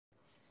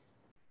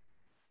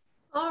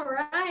All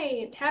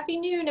right. Happy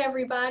noon,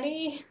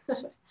 everybody.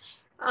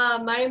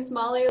 My name is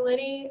Molly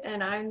Liddy,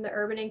 and I'm the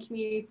Urban and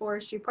Community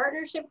Forestry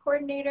Partnership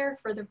Coordinator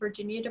for the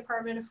Virginia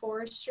Department of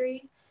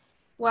Forestry.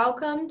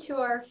 Welcome to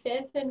our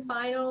fifth and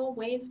final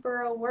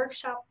Waynesboro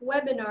Workshop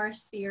webinar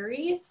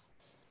series.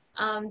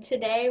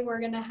 Today,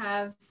 we're going to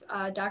have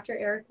Dr.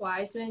 Eric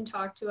Wiseman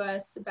talk to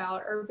us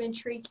about urban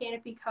tree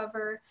canopy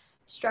cover,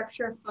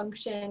 structure,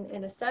 function,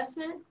 and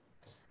assessment.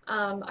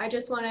 I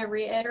just want to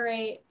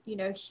reiterate,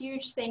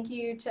 huge thank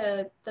you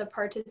to the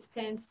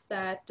participants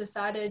that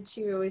decided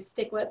to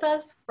stick with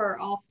us for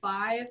all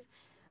five.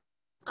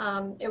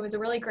 It was a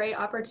really great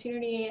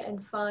opportunity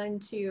and fun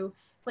to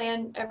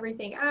plan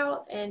everything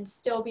out and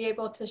still be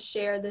able to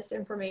share this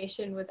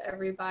information with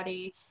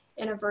everybody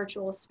in a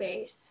virtual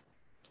space.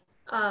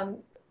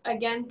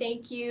 Again,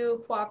 thank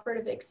you,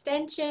 Cooperative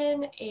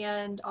Extension,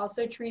 and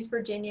also Trees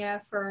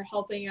Virginia for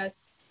helping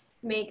us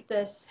make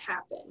this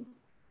happen.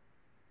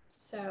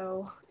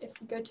 So if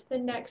we go to the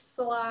next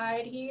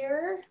slide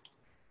here.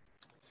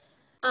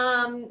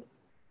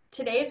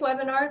 Today's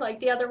webinar, like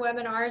the other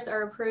webinars,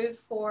 are approved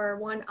for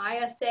one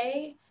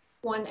ISA,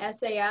 one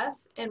SAF,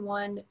 and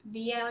one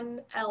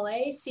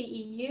VMLA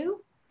CEU.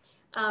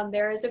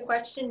 There is a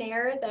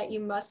questionnaire that you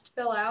must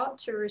fill out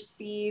to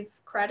receive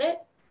credit,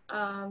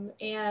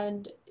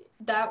 and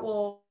that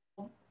will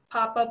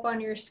pop up on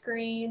your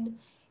screen.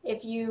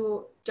 If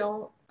you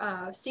don't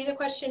see the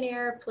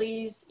questionnaire,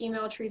 please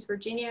email Trees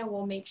Virginia.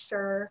 We'll make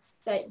sure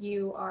that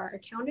you are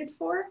accounted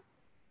for.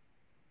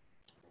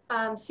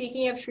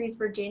 Speaking of Trees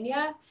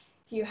Virginia,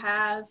 if you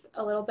have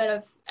a little bit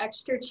of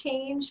extra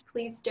change,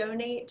 please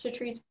donate to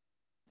Trees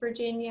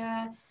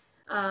Virginia.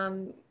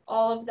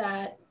 All of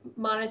that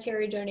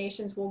monetary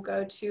donations will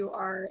go to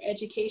our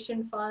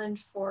education fund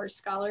for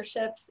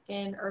scholarships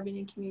in urban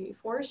and community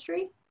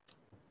forestry.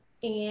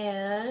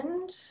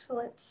 And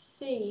let's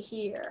see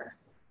here.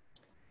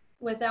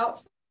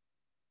 Without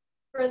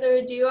further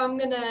ado, I'm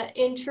going to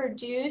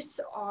introduce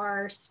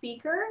our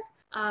speaker.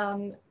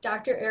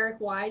 Dr. Eric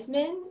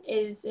Wiseman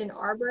is an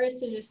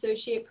arborist and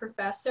associate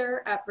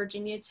professor at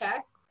Virginia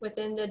Tech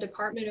within the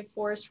Department of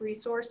Forest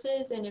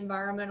Resources and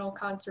Environmental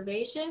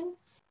Conservation.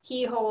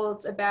 He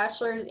holds a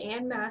bachelor's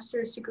and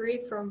master's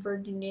degree from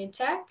Virginia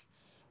Tech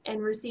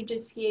and received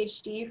his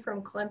PhD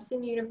from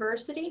Clemson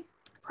University.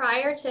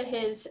 Prior to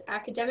his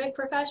academic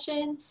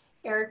profession,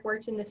 Eric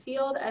worked in the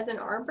field as an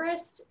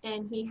arborist,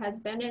 and he has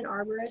been an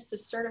arborist, a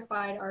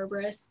certified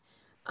arborist,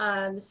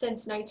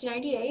 since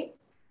 1998.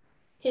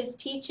 His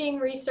teaching,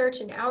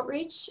 research, and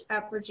outreach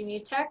at Virginia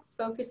Tech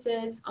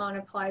focuses on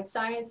applied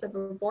science of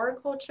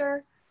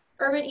arboriculture,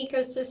 urban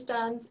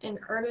ecosystems, and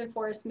urban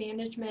forest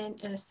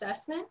management and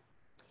assessment.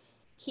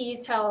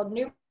 He's held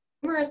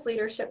numerous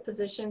leadership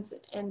positions,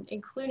 and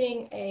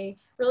including a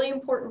really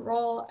important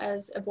role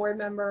as a board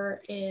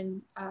member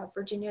in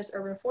Virginia's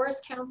Urban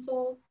Forest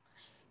Council.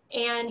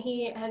 And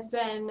he has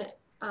been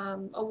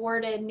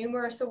awarded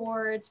numerous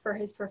awards for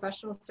his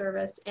professional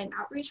service and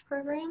outreach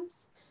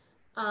programs.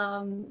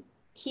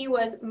 He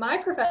was my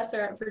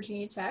professor at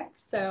Virginia Tech,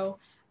 so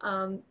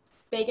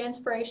big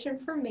inspiration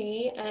for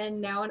me and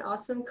now an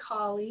awesome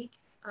colleague.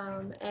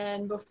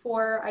 And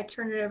before I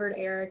turn it over to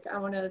Eric, I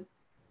want to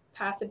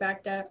pass it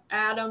back to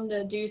Adam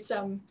to do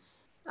some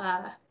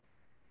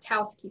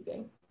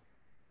housekeeping.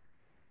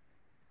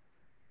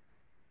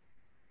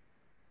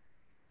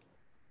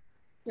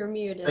 You're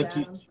muted, Thank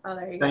you. Adam. Oh,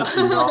 there you Thank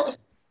go. you.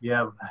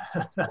 Yeah,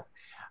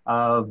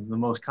 the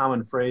most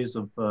common phrase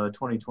of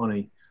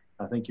 2020.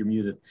 I think you're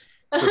muted.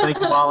 So thank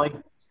you, Molly.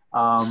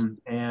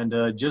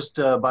 Just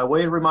by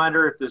way of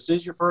reminder, if this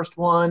is your first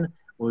one,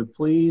 would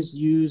please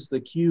use the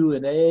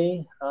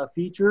Q&A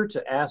feature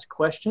to ask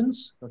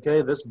questions.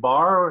 Okay, this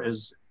bar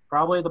is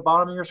probably at the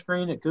bottom of your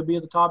screen. It could be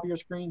at the top of your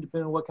screen,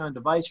 depending on what kind of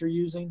device you're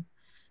using.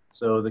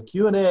 So the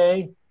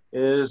Q&A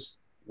is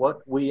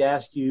what we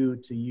ask you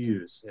to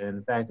use. And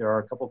in fact, there are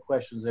a couple of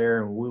questions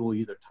there, and we will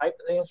either type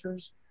the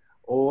answers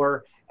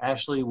or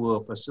Ashley will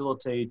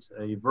facilitate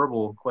a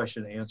verbal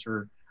question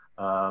answer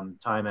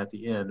time at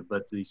the end.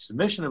 But the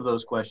submission of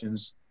those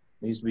questions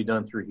needs to be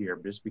done through here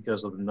just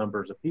because of the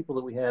numbers of people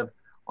that we have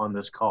on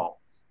this call.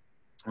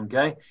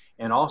 Okay,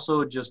 and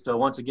also just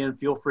once again,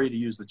 feel free to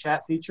use the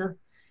chat feature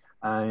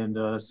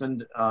and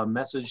send a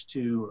message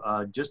to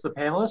just the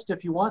panelists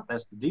if you want.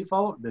 That's the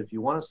default. But if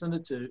you want to send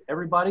it to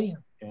everybody,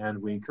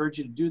 and we encourage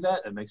you to do that,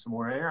 it makes it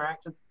more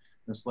interactive,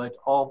 and select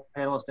all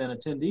panelists and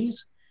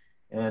attendees.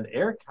 And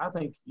Eric, I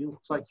think you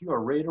looks like you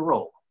are ready to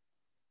roll.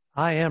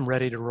 I am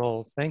ready to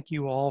roll. Thank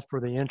you all for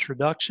the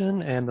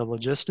introduction and the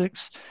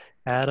logistics.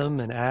 Adam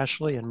and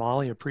Ashley and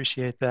Molly,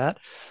 appreciate that.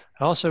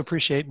 I also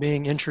appreciate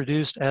being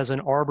introduced as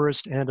an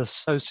arborist and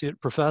associate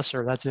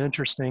professor. That's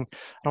interesting. I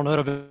don't know if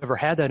I've ever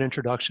had that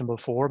introduction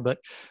before, but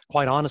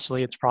quite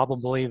honestly, it's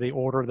probably the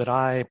order that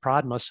I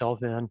pride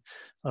myself in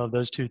of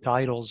those two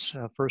titles.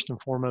 First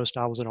and foremost,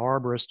 I was an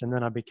arborist, and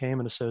then I became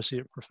an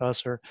associate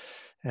professor,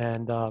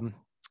 and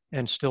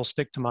still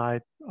stick to my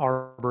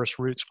arborist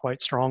roots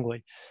quite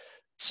strongly.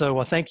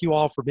 So thank you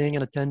all for being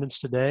in attendance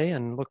today,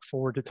 and look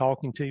forward to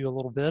talking to you a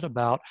little bit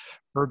about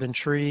urban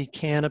tree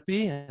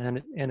canopy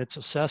and its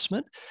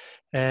assessment.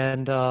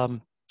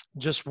 And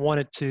just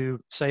wanted to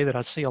say that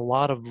I see a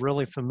lot of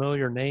really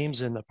familiar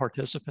names in the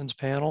participants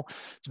panel.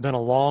 It's been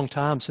a long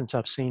time since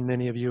I've seen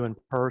many of you in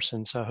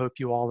person, so I hope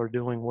you all are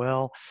doing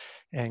well,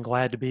 and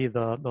glad to be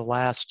the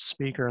last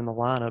speaker in the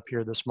lineup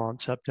here this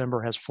month.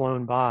 September has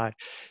flown by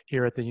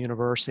here at the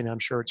university, and I'm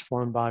sure it's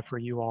flown by for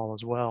you all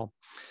as well.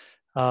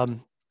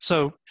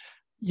 So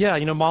yeah,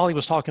 you know, Molly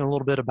was talking a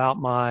little bit about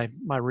my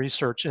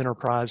research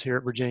enterprise here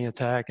at Virginia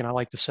Tech, and I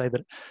like to say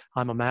that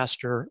I'm a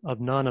master of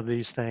none of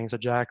these things, a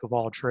jack of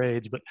all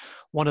trades. But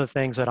one of the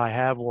things that I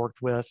have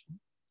worked with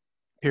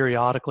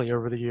periodically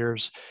over the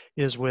years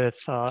is with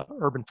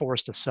urban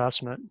forest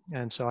assessment.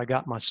 And so I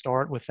got my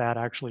start with that,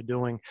 actually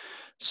doing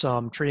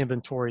some tree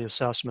inventory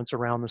assessments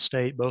around the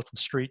state, both with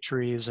street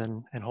trees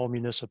and whole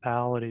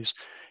municipalities.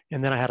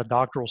 And then I had a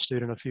doctoral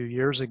student a few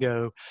years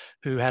ago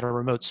who had a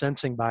remote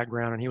sensing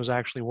background, and he was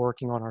actually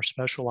working on our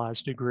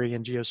specialized degree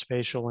in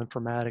geospatial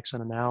informatics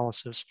and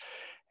analysis.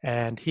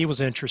 And he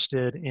was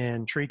interested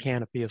in tree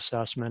canopy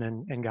assessment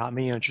and got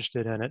me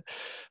interested in it.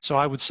 So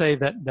I would say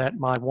that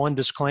my one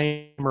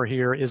disclaimer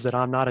here is that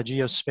I'm not a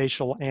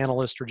geospatial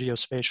analyst or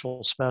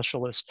geospatial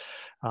specialist.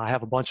 I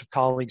have a bunch of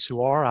colleagues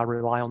who are. I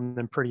rely on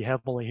them pretty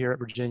heavily here at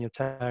Virginia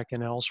Tech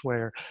and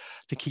elsewhere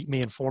to keep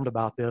me informed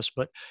about this.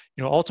 But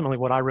you know, ultimately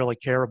what I really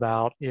care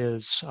about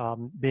is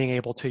being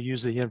able to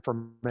use the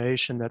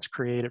information that's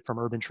created from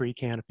urban tree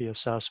canopy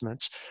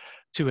assessments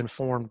to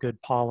inform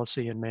good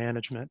policy and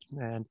management.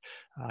 And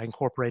I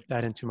incorporate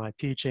that into my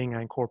teaching,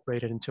 I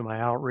incorporate it into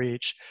my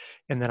outreach,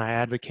 and then I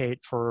advocate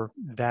for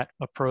that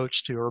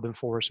approach to urban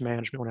forest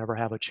management whenever I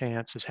have a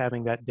chance, is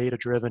having that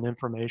data-driven,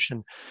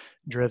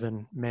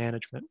 information-driven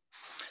management.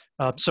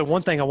 So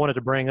one thing I wanted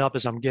to bring up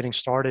as I'm getting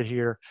started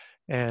here,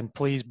 and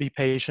please be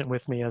patient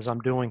with me as I'm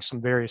doing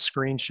some various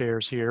screen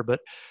shares here, but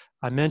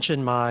I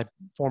mentioned my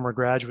former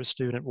graduate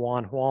student,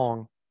 Juan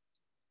Huang.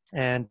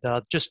 And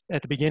just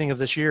at the beginning of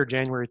this year,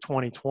 January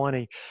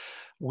 2020,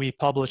 we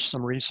published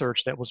some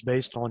research that was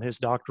based on his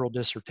doctoral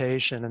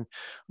dissertation.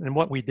 And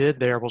what we did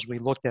there was we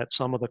looked at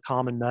some of the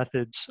common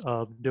methods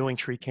of doing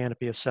tree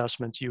canopy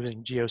assessments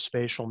using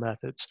geospatial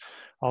methods,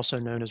 also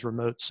known as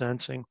remote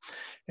sensing.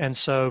 And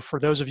so for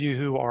those of you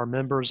who are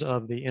members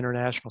of the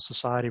International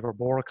Society of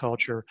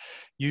Arboriculture,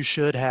 you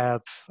should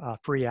have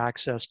free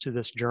access to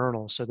this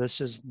journal. So this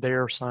is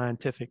their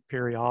scientific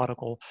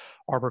periodical,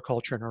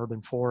 Arboriculture and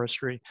Urban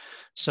Forestry.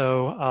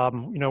 So,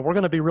 you know, we're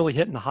going to be really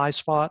hitting the high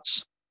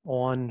spots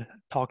on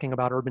talking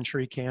about urban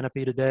tree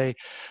canopy today.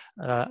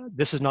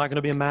 This is not going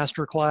to be a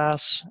master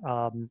class.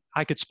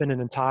 I could spend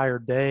an entire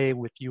day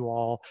with you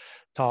all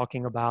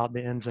talking about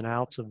the ins and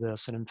outs of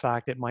this. And in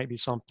fact, it might be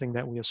something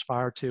that we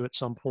aspire to at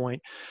some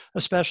point,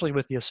 especially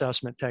with the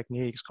assessment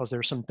techniques, because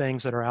there's some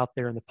things that are out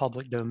there in the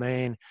public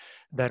domain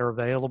that are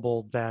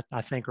available that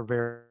I think are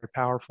very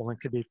powerful and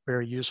could be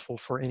very useful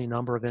for any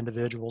number of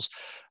individuals,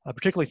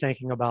 particularly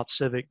thinking about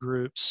civic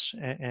groups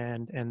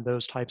and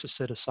those types of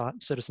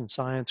citizen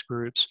science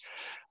groups,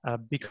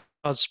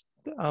 because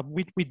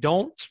we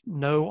don't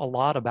know a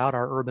lot about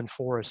our urban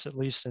forests, at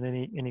least in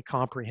any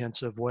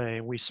comprehensive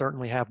way. We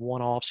certainly have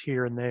one-offs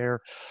here and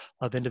there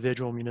of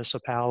individual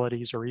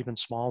municipalities or even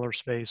smaller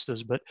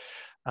spaces, but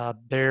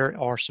there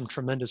are some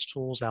tremendous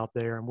tools out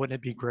there. And wouldn't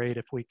it be great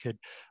if we could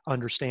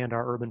understand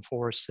our urban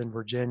forests in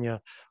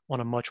Virginia on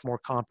a much more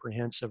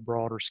comprehensive,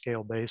 broader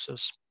scale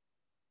basis?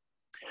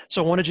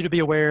 So I wanted you to be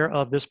aware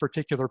of this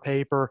particular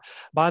paper.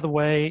 By the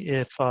way,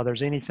 if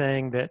there's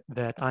anything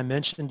that I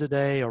mentioned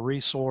today, a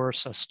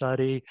resource, a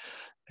study,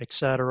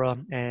 etc.,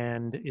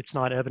 and it's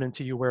not evident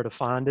to you where to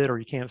find it, or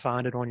you can't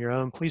find it on your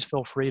own, please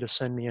feel free to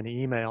send me an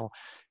email.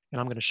 And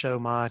I'm going to show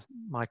my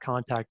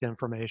contact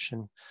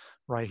information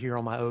right here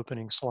on my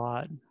opening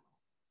slide.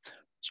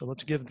 So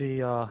let's give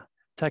the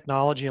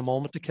technology a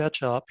moment to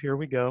catch up. Here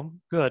we go.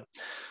 Good.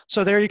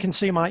 So there you can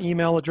see my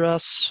email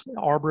address,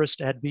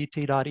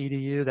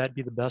 arborist@vt.edu. That'd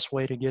be the best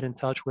way to get in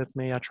touch with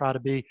me. I try to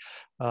be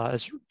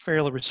as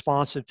fairly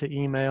responsive to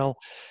email,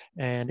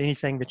 and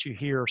anything that you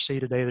hear or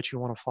see today that you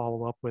want to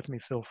follow up with me,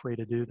 feel free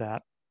to do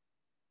that.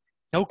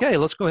 Okay,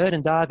 let's go ahead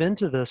and dive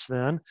into this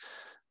then.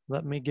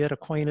 Let me get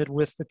acquainted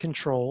with the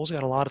controls.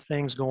 Got a lot of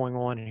things going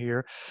on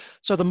here.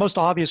 So the most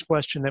obvious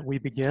question that we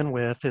begin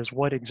with is,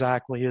 what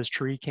exactly is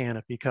tree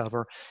canopy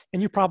cover?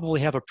 And you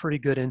probably have a pretty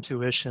good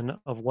intuition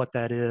of what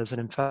that is. And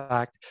in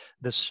fact,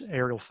 this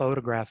aerial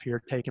photograph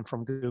here taken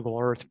from Google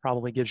Earth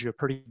probably gives you a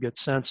pretty good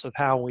sense of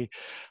how we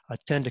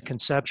tend to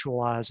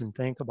conceptualize and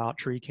think about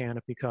tree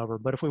canopy cover.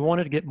 But if we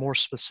wanted to get more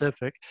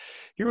specific,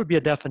 here would be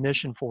a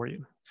definition for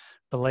you.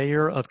 The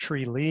layer of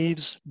tree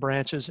leaves,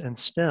 branches, and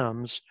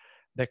stems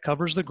that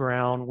covers the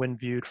ground when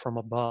viewed from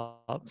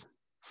above.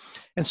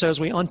 And so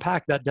as we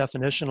unpack that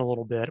definition a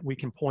little bit, we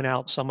can point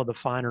out some of the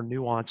finer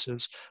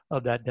nuances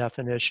of that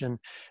definition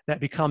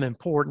that become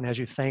important as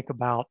you think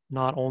about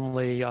not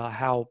only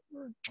how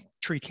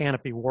tree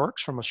canopy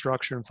works from a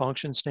structure and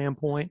function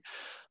standpoint,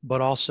 but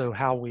also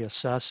how we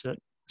assess it.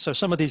 So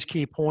some of these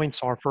key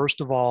points are, first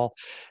of all,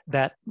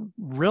 that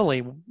really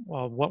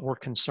what we're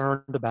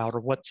concerned about, or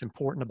what's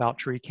important about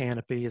tree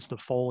canopy, is the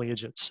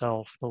foliage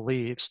itself, the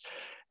leaves.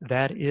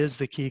 That is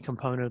the key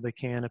component of the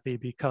canopy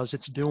because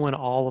it's doing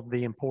all of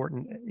the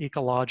important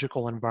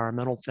ecological,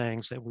 environmental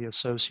things that we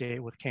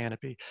associate with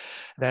canopy.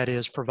 That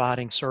is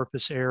providing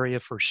surface area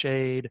for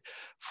shade,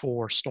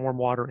 for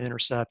stormwater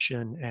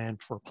interception,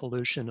 and for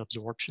pollution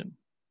absorption.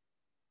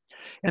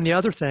 And the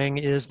other thing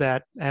is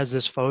that, as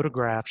this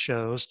photograph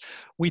shows,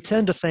 we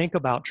tend to think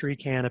about tree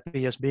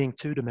canopy as being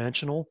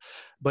two-dimensional,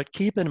 but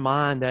keep in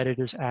mind that it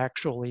is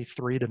actually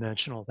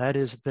three-dimensional. That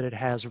is, that it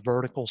has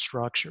vertical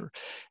structure.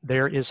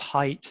 There is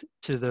height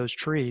to those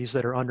trees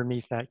that are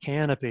underneath that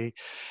canopy,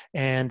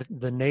 and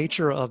the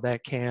nature of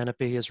that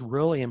canopy is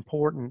really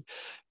important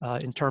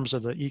in terms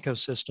of the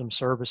ecosystem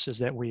services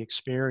that we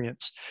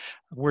experience.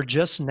 We're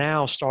just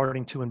now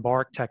starting to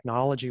embark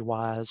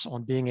technology-wise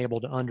on being able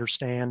to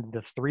understand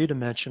the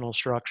three-dimensional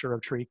structure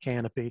of tree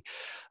canopy.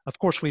 Of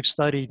course, we've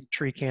studied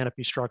tree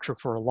canopy structure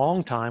for a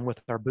long time with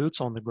our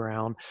boots on the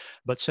ground,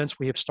 but since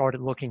we have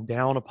started looking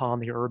down upon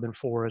the urban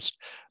forest,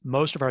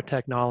 most of our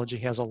technology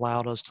has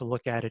allowed us to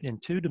look at it in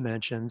 2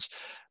 dimensions,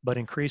 but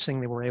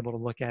increasingly we're able to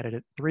look at it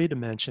at 3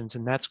 dimensions,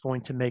 and that's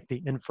going to make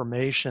the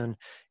information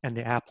and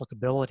the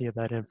applicability of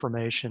that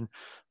information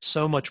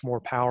so much more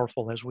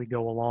powerful as we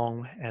go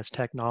along, as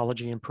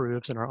technology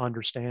improves and our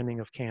understanding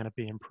of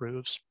canopy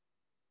improves.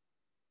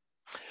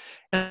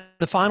 And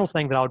the final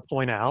thing that I would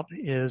point out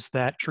is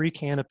that tree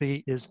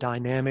canopy is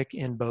dynamic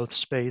in both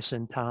space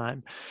and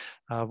time.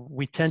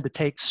 We tend to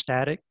take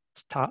static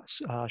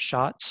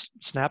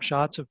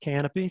snapshots of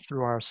canopy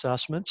through our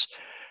assessments.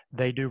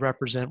 They do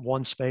represent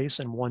one space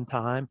and one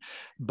time,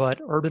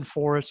 but urban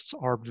forests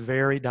are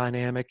very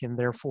dynamic, and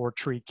therefore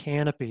tree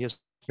canopy is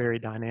very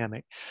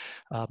dynamic.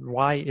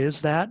 Why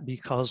is that?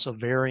 Because of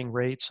varying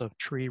rates of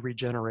tree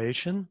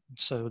regeneration,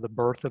 so the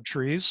birth of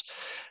trees,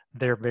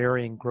 their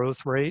varying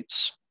growth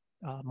rates,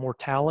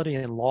 mortality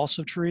and loss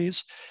of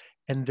trees,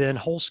 and then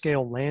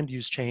whole-scale land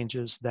use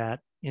changes that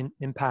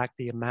impact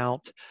the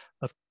amount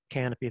of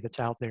canopy that's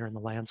out there in the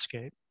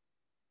landscape.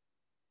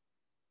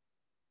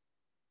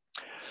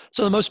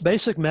 So the most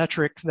basic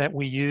metric that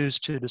we use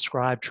to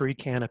describe tree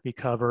canopy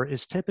cover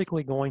is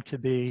typically going to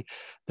be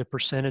the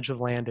percentage of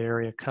land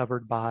area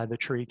covered by the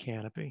tree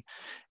canopy.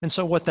 And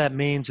so what that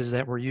means is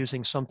that we're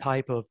using some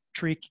type of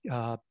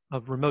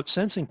of remote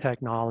sensing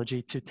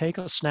technology to take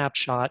a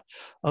snapshot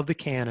of the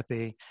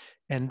canopy,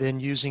 and then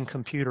using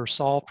computer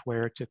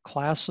software to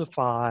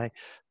classify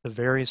the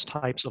various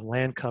types of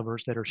land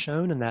covers that are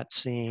shown in that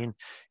scene,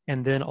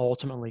 and then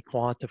ultimately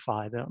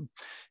quantify them.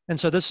 And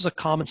so this is a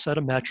common set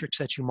of metrics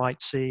that you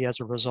might see as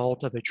a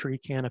result of a tree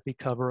canopy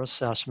cover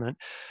assessment,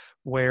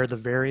 where the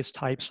various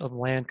types of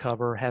land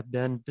cover have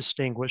been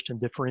distinguished and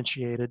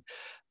differentiated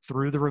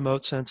through the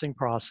remote sensing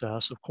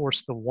process. Of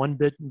course, the one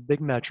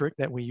big metric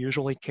that we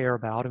usually care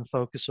about and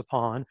focus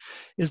upon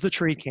is the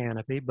tree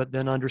canopy, but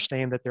then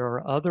understand that there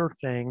are other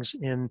things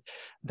in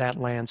that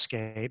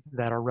landscape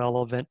that are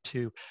relevant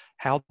to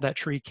how that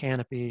tree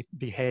canopy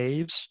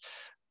behaves,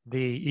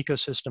 the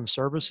ecosystem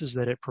services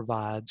that it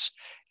provides.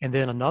 And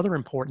then another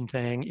important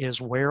thing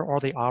is, where are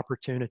the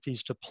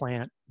opportunities to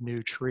plant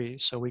new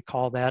trees? So we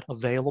call that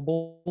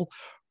available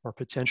or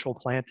potential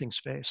planting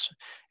space.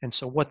 And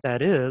so what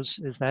that is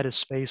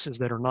spaces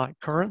that are not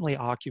currently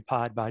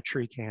occupied by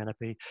tree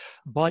canopy,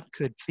 but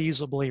could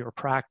feasibly or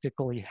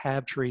practically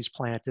have trees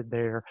planted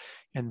there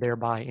and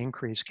thereby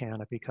increase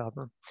canopy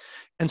cover.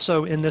 And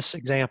so in this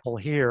example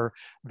here,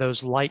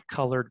 those light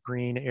colored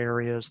green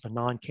areas, the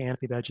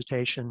non-canopy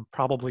vegetation,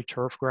 probably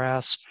turf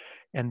grass,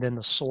 and then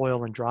the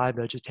soil and dry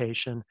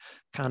vegetation,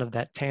 kind of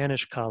that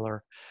tannish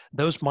color,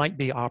 those might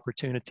be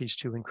opportunities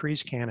to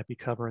increase canopy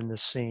cover in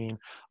this scene,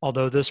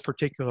 although this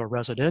particular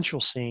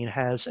residential scene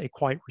has a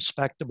quite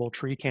respectable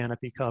tree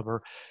canopy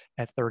cover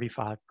at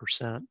 35%.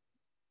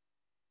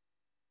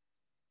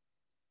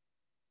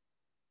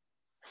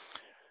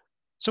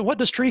 So what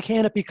does tree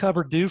canopy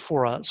cover do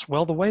for us?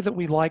 Well, the way that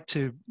we like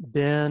to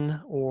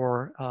bin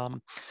or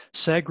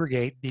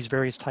segregate these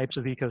various types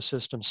of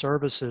ecosystem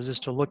services is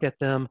to look at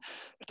them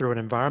through an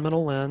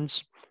environmental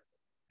lens,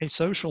 a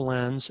social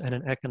lens, and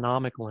an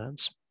economic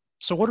lens.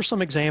 So what are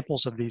some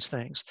examples of these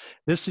things?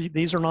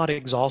 These are not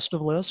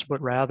exhaustive lists,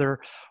 but rather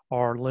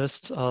are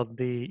lists of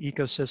the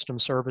ecosystem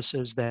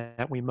services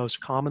that we most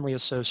commonly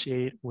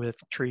associate with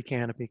tree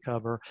canopy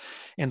cover,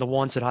 and the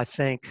ones that I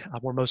think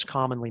we're most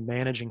commonly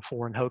managing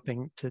for and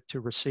hoping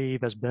to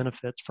receive as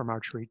benefits from our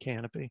tree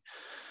canopy.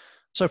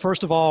 So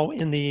first of all,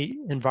 in the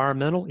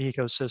environmental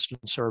ecosystem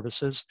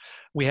services,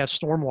 we have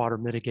stormwater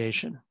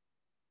mitigation.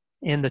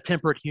 In the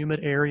temperate humid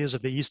areas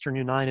of the eastern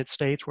United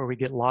States where we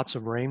get lots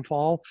of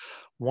rainfall,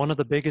 one of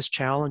the biggest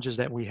challenges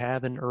that we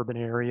have in urban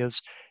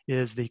areas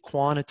is the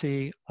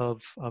quantity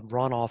of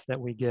runoff that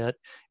we get,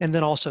 and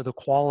then also the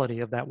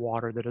quality of that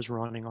water that is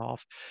running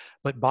off.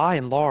 But by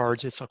and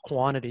large, it's a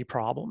quantity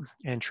problem,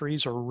 and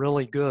trees are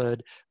really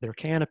good, their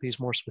canopies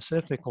more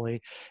specifically,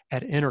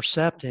 at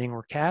intercepting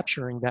or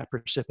capturing that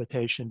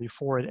precipitation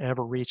before it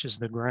ever reaches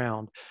the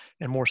ground,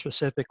 and more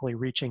specifically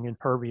reaching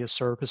impervious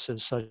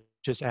surfaces such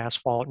as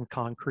asphalt and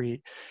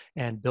concrete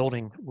and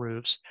building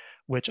roofs,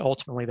 which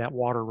ultimately that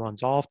water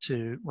runs off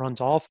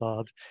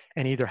of,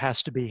 and either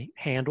has to be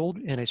handled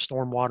in a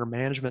stormwater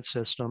management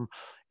system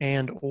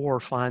and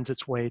or finds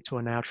its way to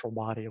a natural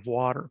body of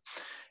water.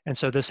 And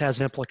so this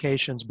has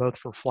implications both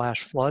for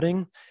flash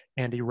flooding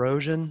and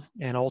erosion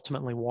and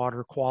ultimately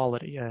water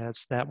quality,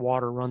 as that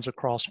water runs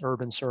across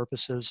urban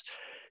surfaces,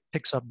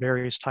 picks up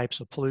various types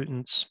of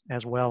pollutants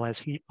as well as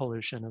heat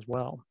pollution as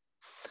well.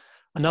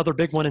 Another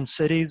big one in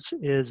cities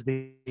is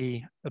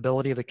the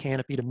ability of the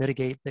canopy to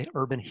mitigate the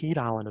urban heat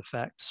island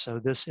effect.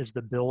 So this is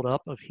the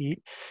buildup of heat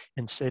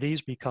in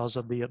cities because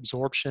of the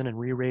absorption and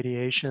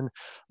re-radiation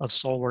of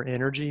solar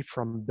energy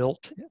from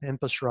built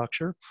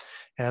infrastructure,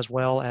 as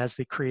well as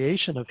the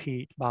creation of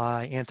heat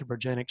by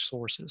anthropogenic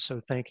sources.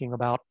 So thinking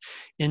about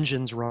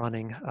engines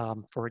running,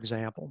 for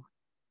example.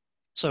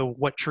 So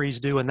what trees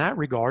do in that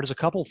regard is a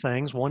couple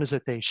things. One is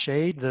that they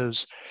shade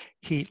those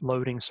heat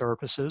loading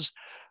surfaces,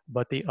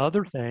 but the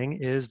other thing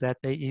is that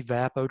they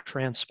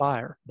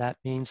evapotranspire. That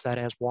means that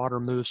as water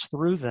moves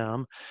through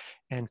them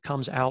and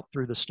comes out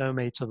through the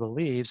stomates of the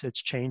leaves,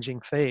 it's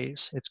changing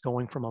phase. It's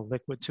going from a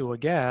liquid to a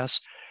gas.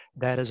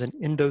 That is an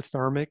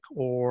endothermic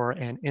or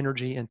an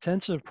energy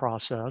intensive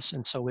process,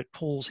 and so it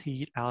pulls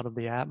heat out of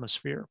the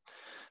atmosphere.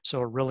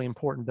 So a really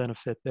important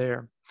benefit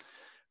there.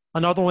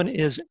 Another one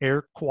is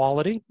air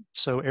quality.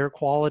 So air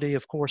quality,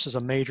 of course, is a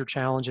major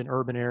challenge in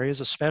urban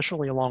areas,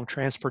 especially along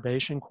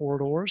transportation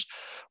corridors,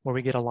 where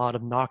we get a lot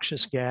of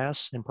noxious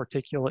gas and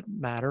particulate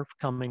matter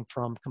coming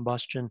from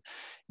combustion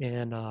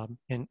in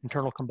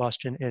internal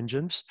combustion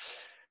engines.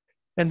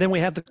 And then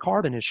we have the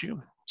carbon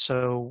issue.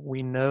 So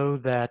we know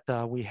that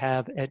we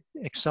have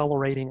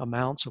accelerating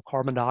amounts of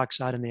carbon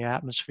dioxide in the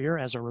atmosphere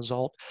as a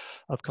result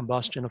of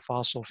combustion of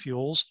fossil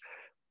fuels.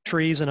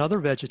 Trees and other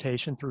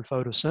vegetation through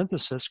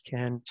photosynthesis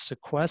can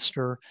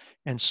sequester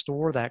and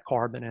store that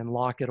carbon and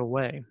lock it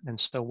away. And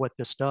so what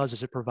this does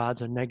is it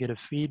provides a negative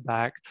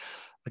feedback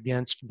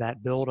against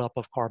that buildup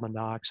of carbon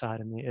dioxide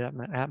in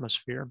the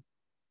atmosphere.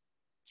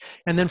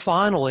 And then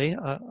finally,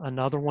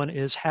 another one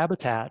is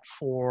habitat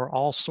for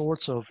all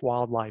sorts of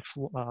wildlife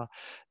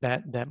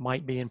that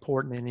might be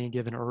important in any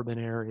given urban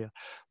area.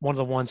 One of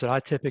the ones that I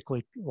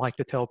typically like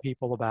to tell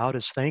people about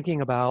is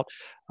thinking about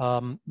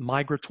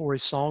migratory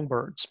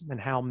songbirds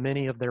and how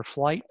many of their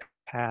flight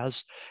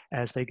paths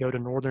as they go to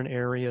northern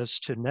areas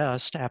to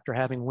nest after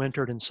having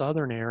wintered in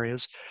southern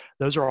areas.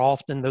 Those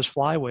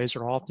flyways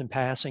are often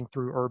passing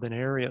through urban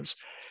areas.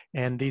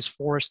 And these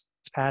forest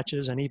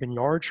patches and even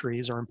yard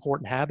trees are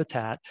important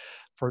habitat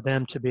for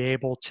them to be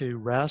able to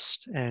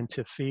rest and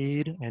to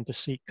feed and to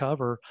seek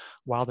cover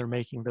while they're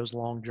making those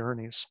long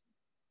journeys.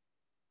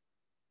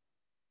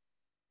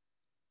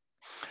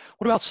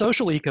 What about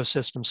social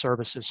ecosystem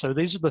services? So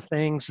these are the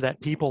things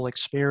that people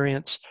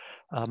experience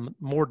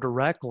more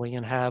directly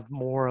and have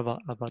more of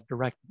a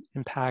direct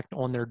impact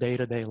on their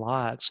day-to-day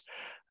lives.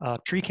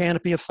 Tree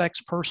canopy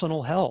affects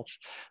personal health.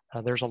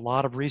 There's a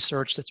lot of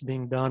research that's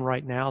being done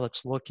right now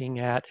that's looking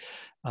at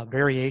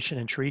variation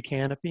in tree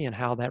canopy and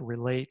how that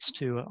relates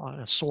to an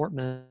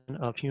assortment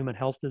of human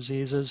health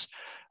diseases,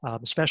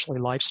 especially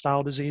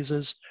lifestyle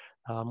diseases.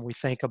 We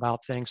think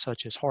about things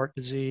such as heart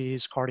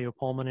disease,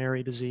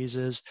 cardiopulmonary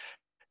diseases,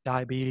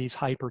 diabetes,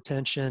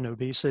 hypertension,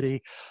 obesity.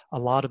 A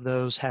lot of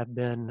those have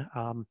been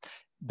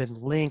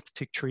linked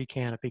to tree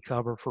canopy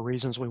cover for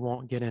reasons we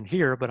won't get in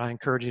here, but I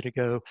encourage you to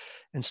go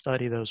and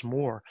study those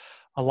more.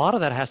 A lot of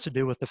that has to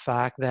do with the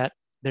fact that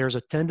there's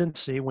a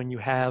tendency when you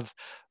have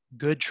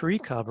good tree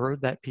cover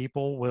that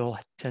people will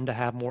tend to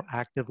have more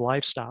active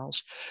lifestyles.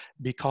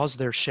 Because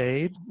there's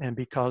shade and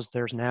because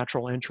there's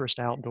natural interest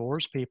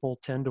outdoors, people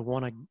tend to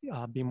want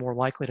to be more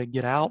likely to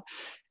get out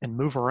and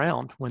move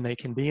around when they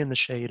can be in the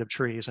shade of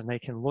trees and they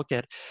can look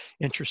at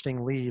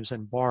interesting leaves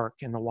and bark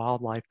and the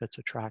wildlife that's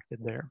attracted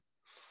there.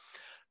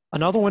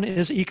 Another one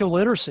is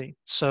eco-literacy.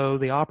 So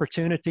the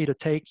opportunity to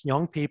take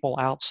young people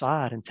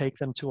outside and take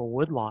them to a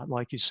woodlot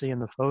like you see in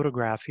the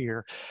photograph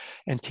here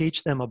and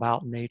teach them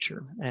about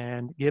nature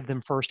and give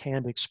them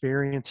firsthand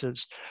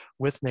experiences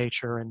with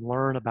nature and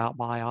learn about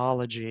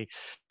biology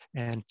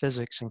and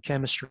physics and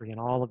chemistry and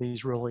all of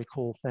these really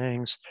cool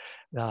things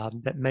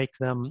that make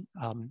them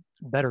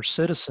better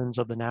citizens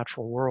of the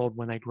natural world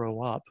when they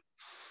grow up.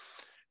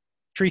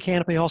 Tree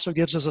canopy also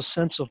gives us a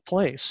sense of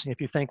place.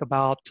 If you think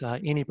about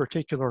any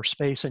particular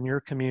space in your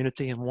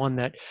community and one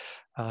that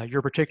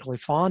you're particularly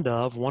fond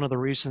of, one of the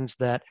reasons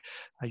that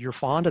you're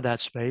fond of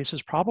that space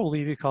is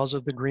probably because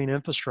of the green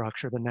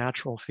infrastructure, the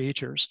natural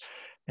features,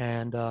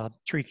 and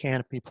tree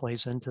canopy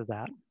plays into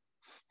that.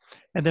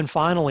 And then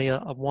finally,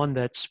 one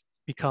that's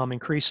become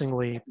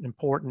increasingly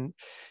important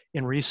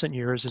in recent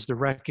years is the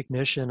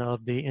recognition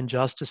of the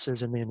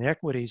injustices and the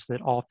inequities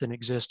that often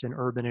exist in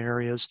urban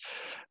areas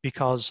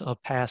because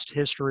of past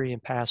history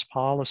and past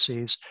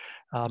policies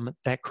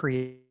that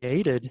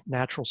created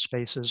natural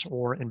spaces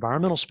or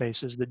environmental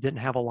spaces that didn't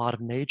have a lot of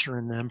nature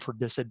in them for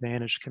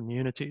disadvantaged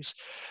communities.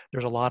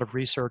 There's a lot of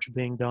research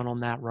being done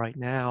on that right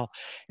now,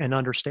 and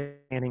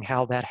understanding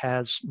how that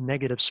has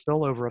negative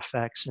spillover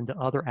effects into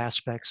other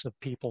aspects of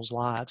people's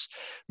lives.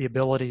 The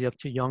ability of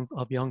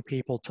young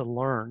people to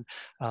learn,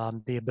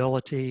 the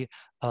ability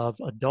of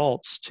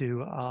adults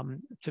to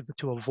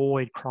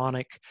avoid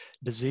chronic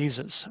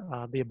diseases,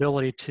 the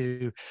ability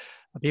to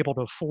be able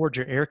to afford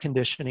your air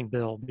conditioning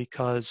bill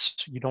because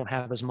you don't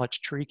have as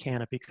much tree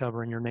canopy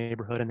cover in your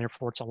neighborhood, and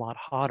therefore it's a lot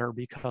hotter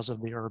because of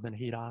the urban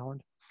heat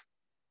island.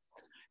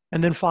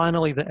 And then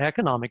finally, the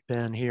economic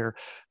bend here.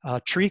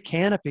 Tree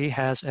canopy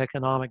has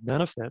economic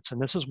benefits,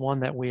 and this is one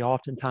that we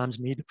oftentimes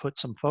need to put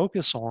some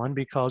focus on,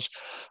 because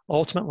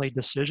ultimately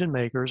decision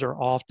makers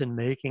are often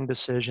making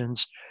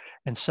decisions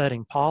and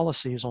setting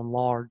policies on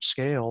large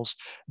scales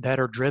that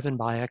are driven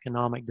by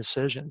economic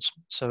decisions.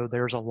 So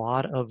there's a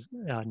lot of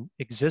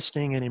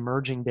existing and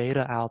emerging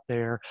data out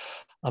there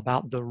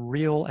about the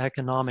real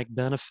economic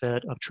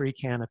benefit of tree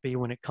canopy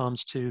when it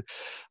comes to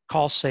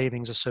cost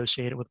savings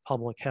associated with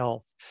public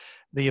health,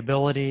 the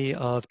ability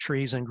of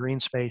trees and green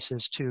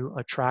spaces to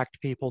attract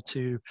people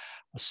to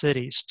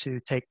cities to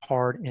take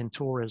part in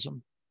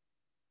tourism.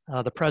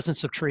 The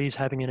presence of trees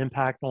having an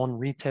impact on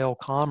retail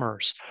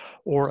commerce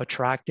or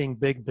attracting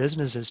big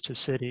businesses to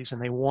cities,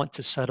 and they want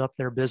to set up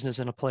their business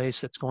in a place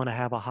that's going to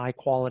have a high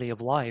quality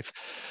of life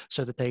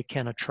so that they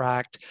can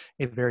attract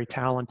a very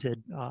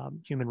talented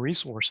human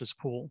resources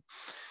pool.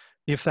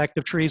 The effect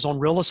of trees on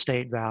real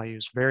estate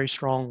values, very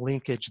strong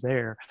linkage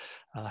there.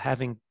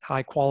 Having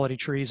high quality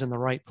trees in the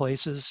right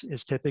places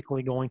is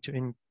typically going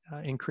to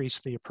increase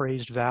the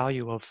appraised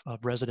value of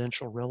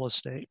residential real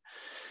estate.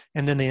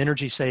 And then the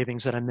energy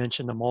savings that I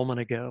mentioned a moment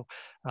ago,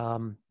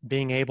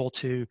 being able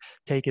to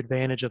take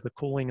advantage of the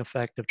cooling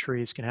effect of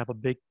trees can have a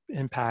big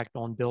impact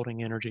on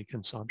building energy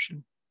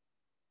consumption.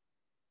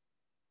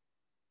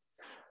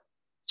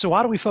 So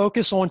why do we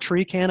focus on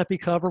tree canopy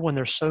cover when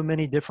there's so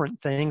many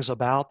different things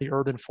about the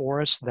urban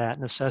forest that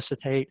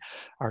necessitate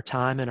our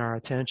time and our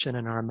attention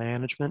and our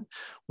management?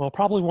 Well,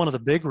 probably one of the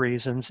big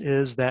reasons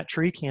is that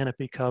tree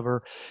canopy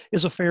cover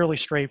is a fairly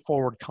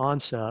straightforward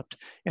concept,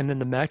 and then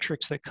the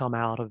metrics that come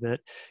out of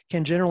it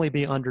can generally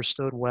be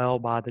understood well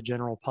by the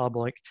general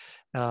public,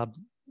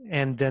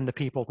 and then the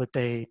people that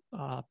they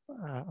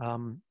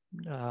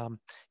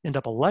end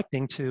up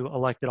electing to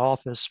elected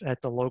office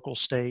at the local,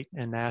 state,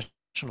 and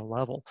national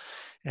level.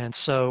 And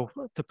so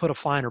to put a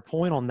finer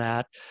point on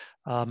that,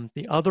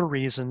 the other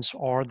reasons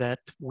are that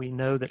we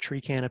know that tree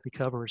canopy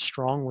cover is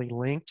strongly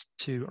linked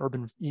to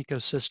urban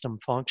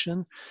ecosystem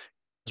function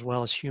as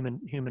well as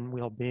human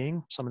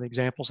well-being. Some of the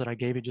examples that I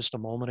gave you just a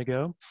moment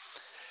ago.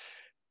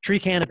 Tree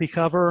canopy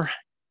cover,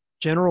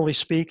 generally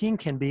speaking,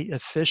 can be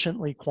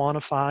efficiently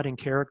quantified and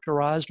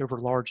characterized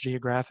over large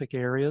geographic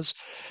areas,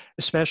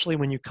 especially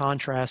when you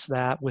contrast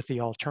that with the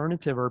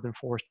alternative urban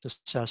forest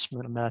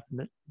assessment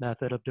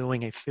method of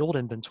doing a field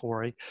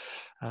inventory,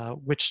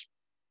 which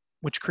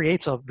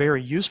creates a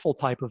very useful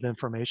type of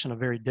information, a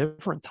very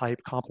different type,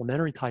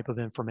 complementary type of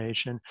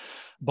information,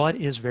 but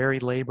is very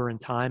labor and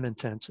time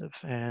intensive.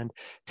 And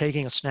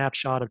taking a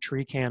snapshot of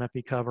tree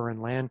canopy cover and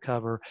land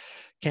cover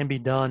can be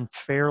done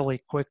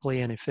fairly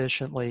quickly and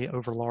efficiently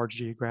over large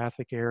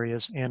geographic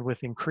areas and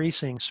with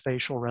increasing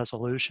spatial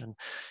resolution.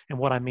 And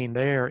what I mean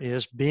there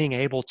is being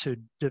able to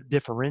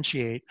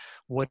differentiate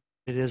what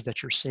it is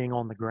that you're seeing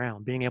on the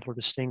ground, being able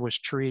to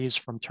distinguish trees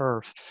from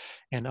turf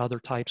and other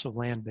types of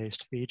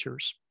land-based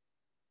features.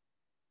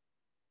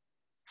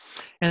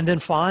 And then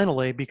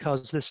finally,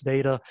 because this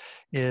data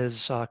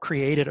is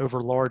created over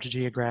large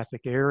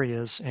geographic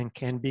areas and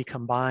can be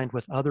combined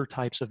with other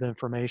types of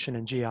information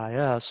in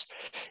GIS,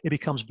 it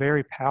becomes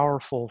very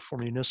powerful for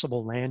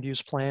municipal land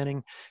use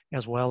planning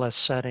as well as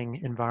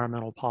setting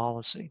environmental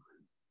policy.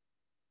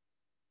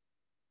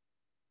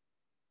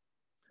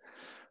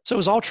 So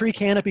is all tree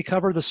canopy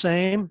cover the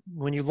same?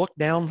 When you look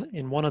down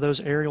in one of those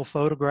aerial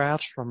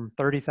photographs from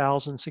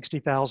 30,000,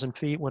 60,000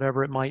 feet,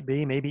 whatever it might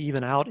be, maybe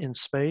even out in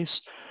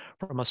space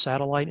from a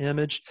satellite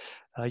image,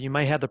 you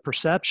may have the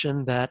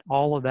perception that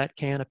all of that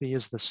canopy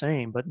is the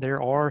same, but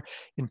there are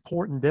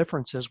important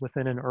differences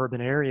within an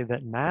urban area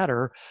that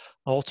matter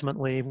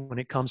ultimately when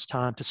it comes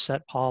time to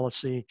set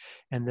policy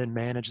and then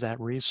manage that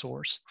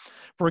resource.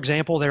 For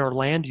example, there are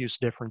land use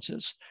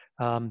differences.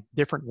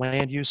 Different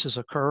land uses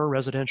occur: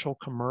 residential,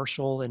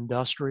 commercial,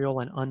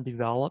 industrial, and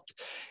undeveloped.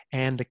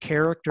 And the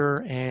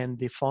character and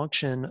the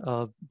function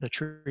of the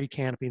tree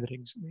canopy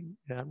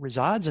that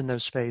resides in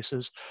those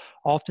spaces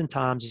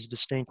oftentimes is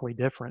distinctly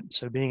different.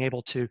 So being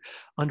able to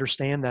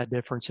understand that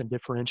difference and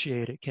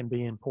differentiate it can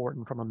be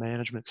important from a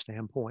management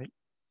standpoint.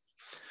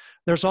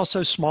 There's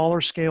also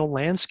smaller scale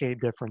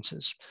landscape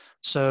differences.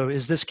 So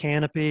is this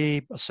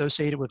canopy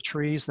associated with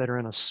trees that are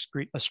in a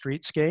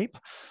streetscape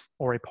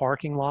or a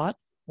parking lot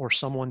or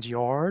someone's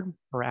yard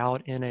or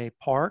out in a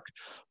park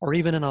or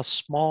even in a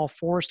small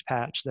forest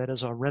patch that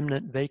is a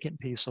remnant vacant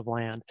piece of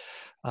land.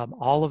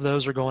 All of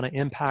those are going to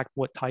impact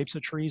what types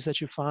of trees that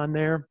you find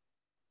there.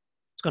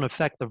 It's going to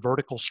affect the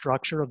vertical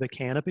structure of the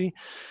canopy,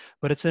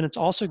 but it's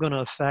also going to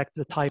affect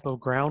the type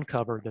of ground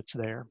cover that's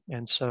there.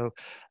 And so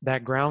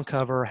that ground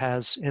cover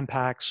has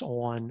impacts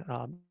on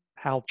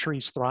how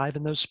trees thrive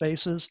in those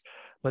spaces,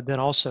 but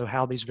then also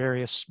how these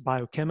various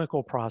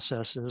biochemical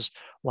processes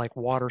like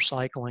water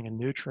cycling and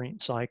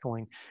nutrient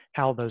cycling,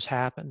 how those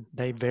happen.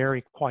 They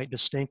vary quite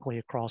distinctly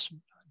across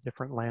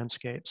different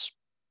landscapes.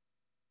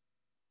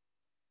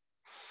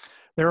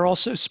 There are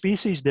also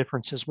species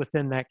differences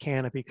within that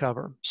canopy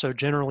cover. So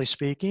generally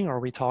speaking, are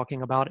we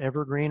talking about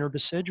evergreen or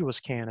deciduous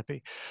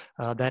canopy?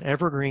 That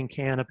evergreen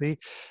canopy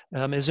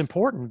is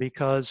important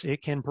because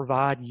it can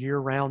provide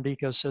year-round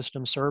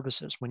ecosystem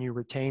services. When you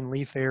retain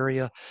leaf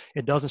area,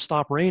 it doesn't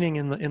stop raining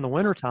in the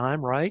wintertime,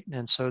 right?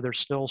 And so there's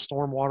still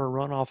stormwater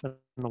runoff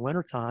in the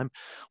wintertime.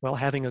 Well,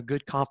 having a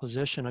good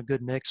composition, a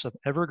good mix of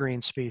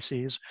evergreen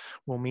species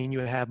will mean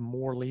you have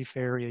more leaf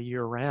area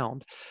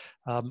year-round.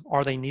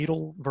 Are they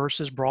needle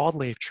versus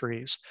broadleaf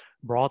trees?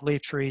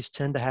 Broadleaf trees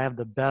tend to have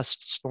the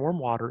best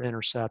stormwater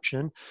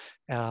interception,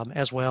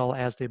 as well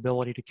as the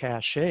ability to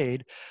cast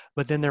shade,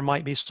 but then there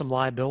might be some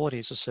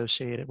liabilities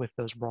associated with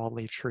those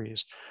broadleaf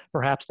trees.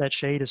 Perhaps that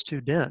shade is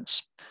too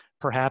dense.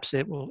 Perhaps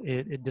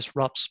it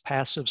disrupts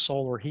passive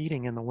solar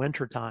heating in the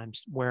winter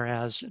times,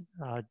 whereas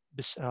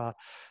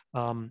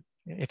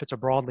if it's a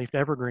broadleaf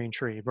evergreen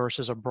tree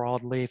versus a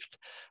broadleafed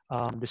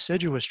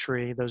deciduous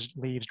tree, those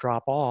leaves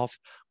drop off.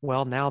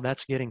 Well, now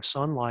that's getting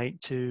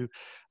sunlight to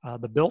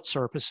the built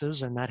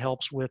surfaces, and that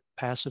helps with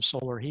passive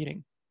solar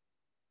heating.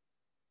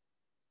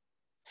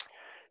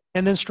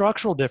 And then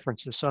structural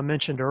differences. So I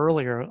mentioned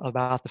earlier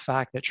about the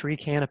fact that tree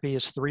canopy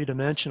is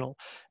three-dimensional.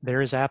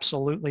 There is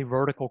absolutely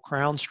vertical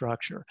crown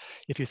structure.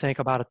 If you think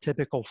about a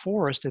typical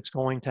forest, it's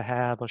going to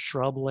have a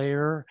shrub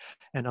layer,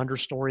 an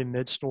understory,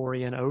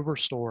 midstory, and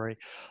overstory.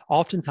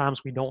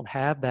 Oftentimes, we don't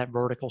have that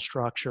vertical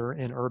structure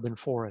in urban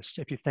forests.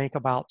 If you think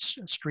about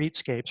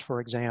streetscapes,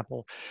 for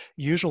example,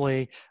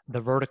 usually the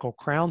vertical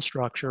crown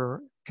structure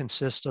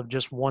consists of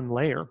just one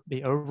layer,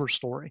 the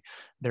overstory.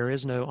 There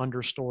is no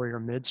understory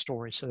or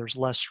midstory, so there's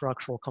less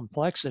structural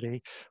complexity.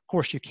 Of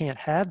course, you can't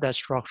have that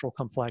structural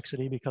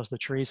complexity because the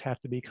trees have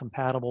to be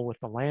compatible with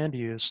the land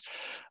use.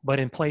 But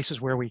in places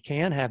where we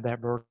can have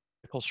that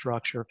vertical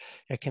structure,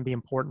 it can be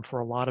important for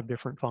a lot of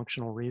different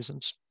functional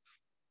reasons.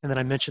 And then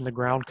I mentioned the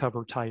ground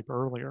cover type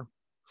earlier.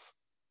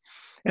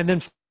 And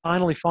then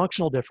finally,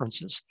 functional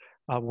differences.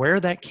 Where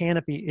that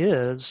canopy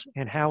is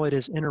and how it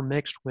is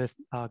intermixed with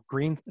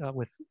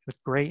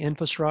gray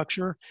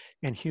infrastructure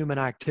and human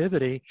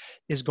activity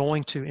is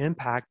going to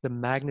impact the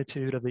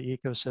magnitude of the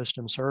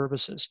ecosystem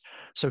services.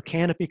 So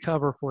canopy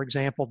cover, for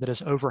example, that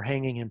is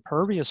overhanging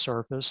impervious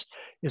surface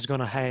is going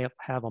to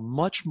have a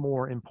much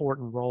more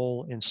important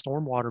role in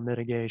stormwater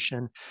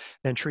mitigation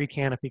than tree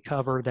canopy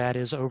cover that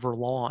is over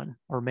lawn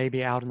or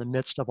maybe out in the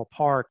midst of a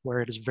park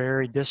where it is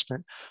very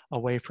distant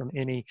away from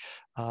any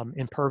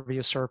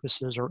impervious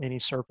surfaces or any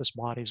surface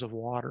bodies of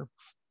water.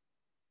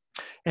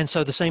 And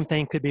so the same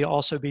thing could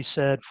also be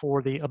said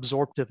for the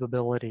absorptive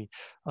ability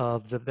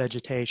of the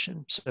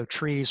vegetation. So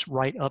trees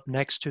right up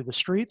next to the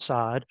street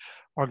side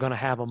are going to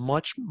have a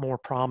much more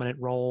prominent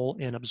role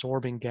in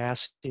absorbing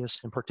gaseous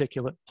and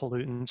particulate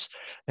pollutants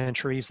than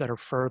trees that are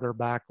further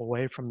back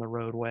away from the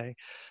roadway.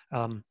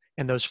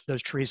 And those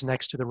trees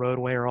next to the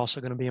roadway are also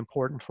going to be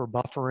important for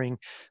buffering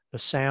the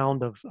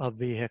sound of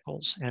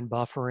vehicles and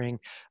buffering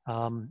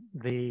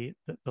the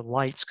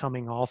lights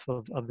coming off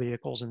of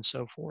vehicles and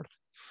so forth.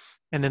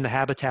 And then the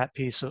habitat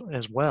piece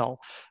as well.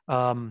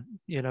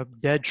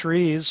 Dead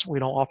trees, we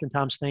don't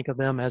oftentimes think of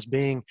them as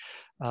being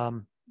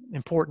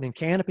important in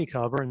canopy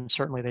cover, and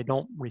certainly they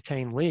don't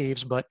retain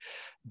leaves, but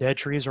dead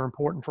trees are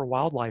important for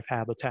wildlife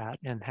habitat,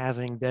 and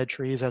having dead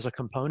trees as a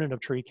component of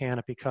tree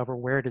canopy cover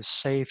where it is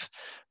safe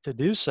to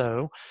do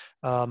so,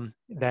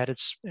 that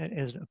is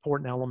an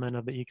important element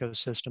of the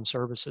ecosystem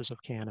services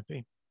of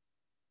canopy.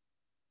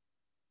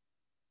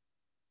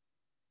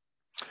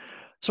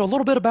 So a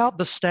little bit about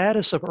the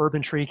status of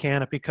urban tree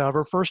canopy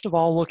cover. First of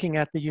all, looking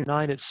at the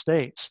United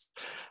States.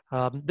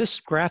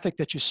 This graphic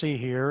that you see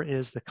here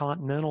is the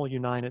continental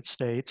United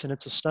States, and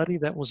it's a study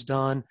that was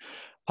done,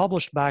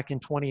 published back in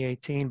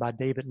 2018 by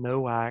David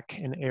Nowak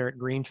and Eric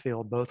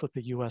Greenfield, both with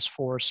the U.S.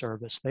 Forest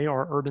Service. They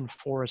are urban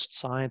forest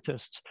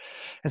scientists.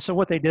 And so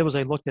what they did was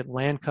they looked at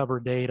land cover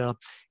data,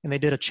 and they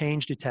did a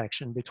change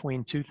detection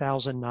between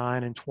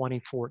 2009 and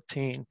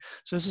 2014.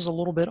 So this is a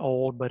little bit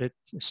old, but it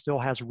still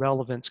has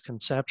relevance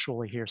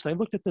conceptually here. So they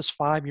looked at this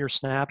 5-year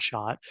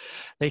snapshot.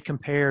 They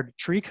compared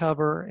tree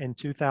cover in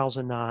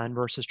 2009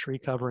 versus tree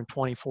cover in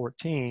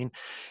 2014,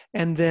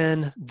 and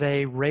then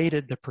they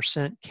rated the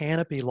percent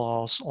canopy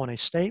loss on a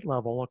state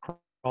level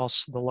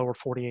across the lower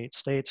 48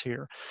 states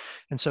here.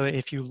 And so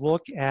if you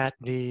look at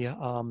the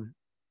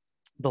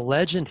the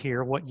legend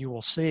here, what you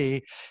will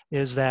see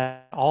is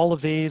that all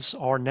of these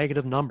are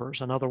negative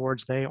numbers. In other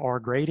words, they are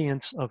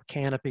gradients of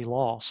canopy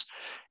loss.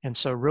 And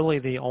so really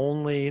the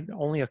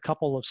only a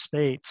couple of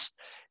states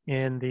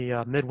in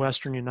the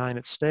Midwestern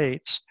United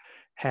States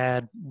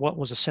had what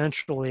was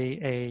essentially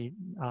a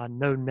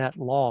no net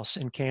loss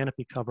in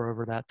canopy cover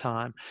over that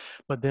time.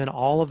 But then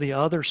all of the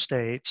other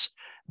states,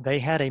 they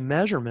had a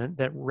measurement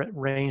that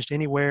ranged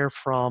anywhere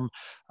from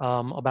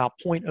about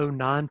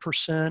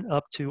 0.09%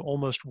 up to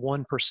almost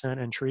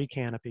 1% in tree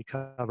canopy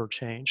cover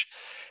change.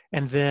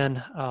 And then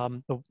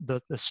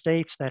the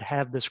states that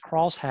have this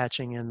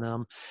cross-hatching in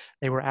them,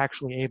 they were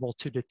actually able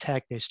to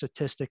detect a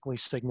statistically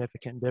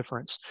significant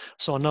difference.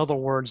 So in other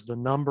words, the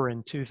number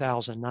in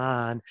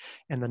 2009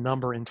 and the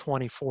number in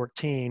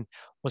 2014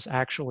 was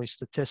actually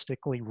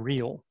statistically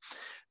real.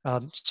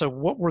 So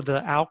what were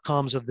the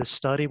outcomes of this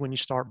study when you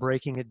start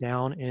breaking it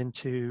down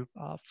into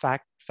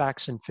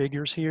facts and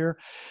figures here?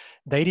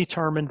 They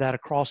determined that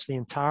across the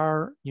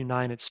entire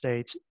United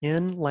States,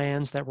 in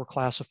lands that were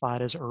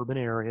classified as urban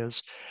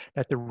areas,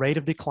 that the rate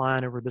of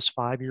decline over this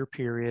 5-year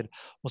period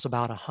was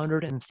about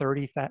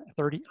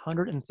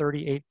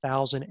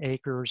 138,000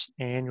 acres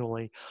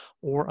annually,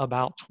 or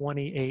about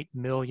 28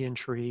 million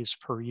trees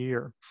per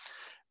year.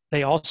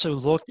 They also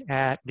looked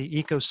at the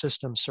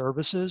ecosystem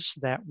services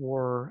that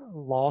were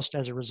lost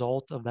as a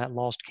result of that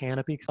lost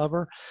canopy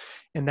cover,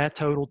 and that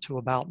totaled to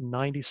about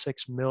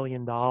 $96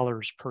 million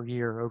per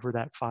year over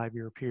that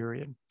 5-year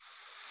period.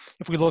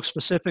 If we look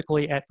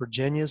specifically at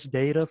Virginia's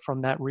data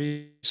from that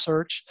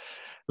research,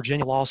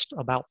 Virginia lost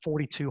about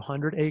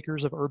 4,200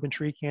 acres of urban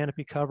tree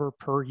canopy cover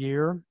per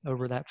year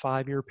over that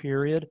 5-year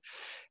period.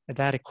 And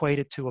that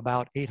equated to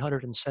about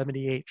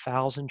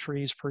 878,000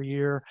 trees per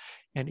year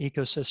and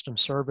ecosystem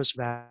service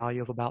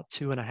value of about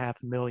 $2.5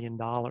 million.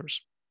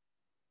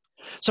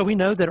 So we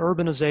know that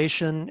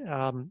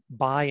urbanization,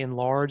 by and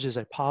large, is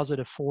a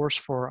positive force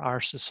for our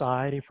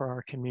society, for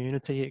our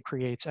community. It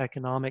creates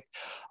economic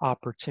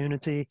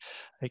opportunity,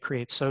 it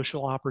creates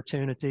social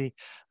opportunity,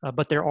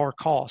 but there are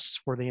costs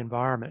for the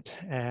environment.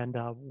 And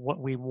what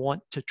we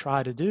want to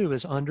try to do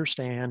is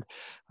understand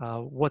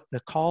what the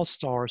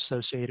costs are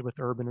associated with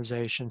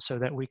urbanization so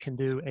that we can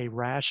do a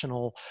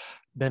rational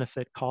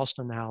benefit cost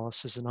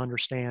analysis and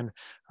understand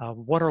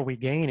what are we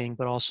gaining,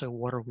 but also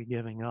what are we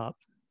giving up.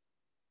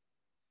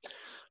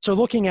 So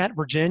looking at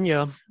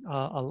Virginia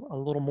a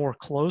little more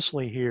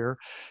closely here,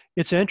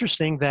 it's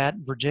interesting that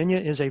Virginia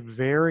is a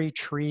very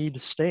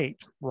treed state.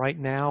 Right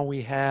now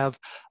we have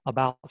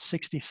about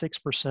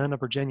 66% of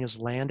Virginia's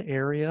land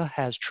area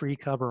has tree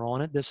cover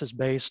on it. This is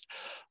based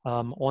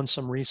on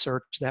some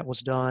research that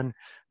was done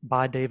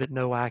by David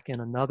Nowak in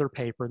another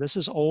paper. This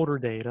is older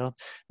data.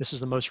 This is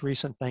the most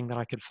recent thing that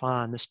I could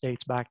find. This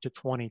dates back to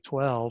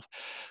 2012.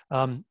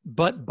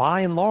 But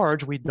by and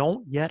large, we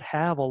don't yet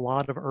have a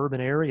lot of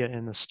urban area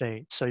in the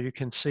state. So you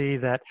can see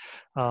that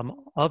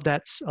of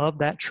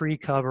that tree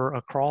cover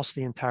across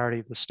the entirety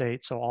of the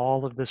state, so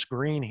all of this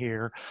green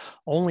here,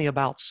 only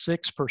about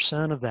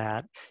 6% of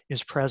that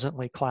is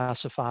presently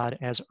classified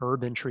as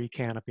urban tree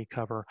canopy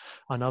cover.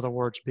 In other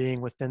words, being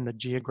within the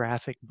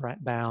geographic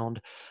bound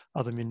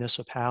of a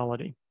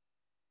municipality.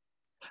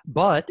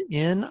 But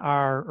in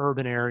our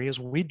urban areas,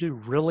 we do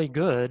really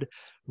good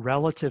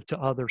relative to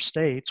other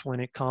states when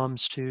it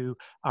comes to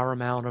our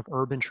amount of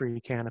urban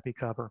tree canopy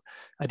cover.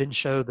 I didn't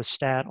show the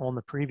stat on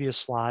the previous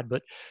slide,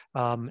 but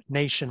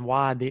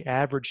nationwide, the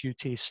average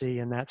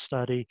UTC in that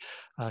study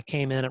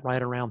came in at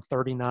right around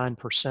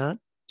 39%.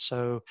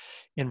 So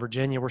in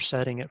Virginia, we're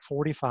setting at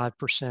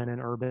 45% in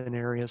urban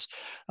areas,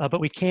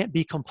 but we can't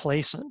be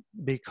complacent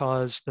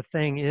because the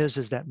thing is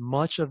that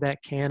much of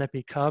that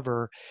canopy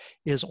cover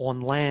is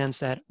on lands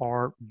that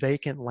are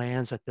vacant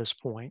lands at this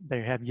point.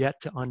 They have yet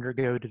to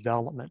undergo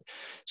development.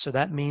 So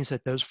that means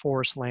that those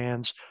forest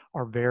lands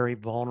are very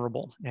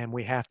vulnerable, and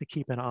we have to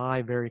keep an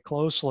eye very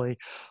closely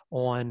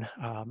on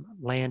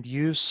land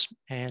use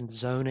and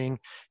zoning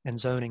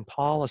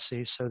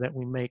policies so that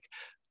we make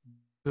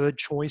good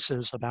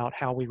choices about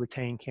how we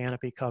retain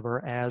canopy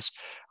cover as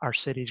our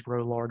cities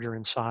grow larger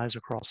in size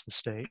across the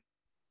state.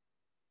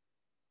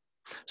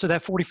 So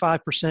that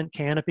 45%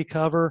 canopy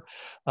cover,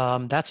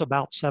 that's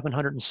about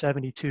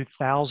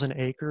 772,000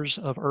 acres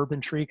of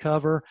urban tree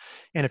cover.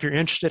 And if you're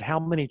interested how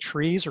many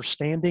trees are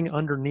standing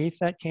underneath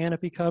that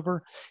canopy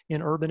cover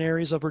in urban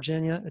areas of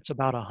Virginia, it's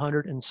about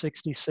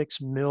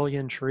 166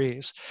 million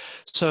trees.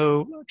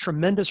 So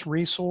tremendous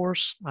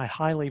resource, a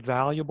highly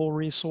valuable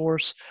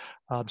resource,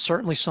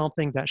 certainly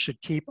something that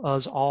should keep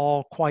us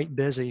all quite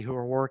busy who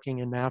are working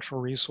in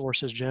natural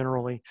resources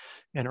generally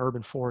and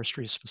urban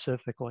forestry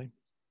specifically.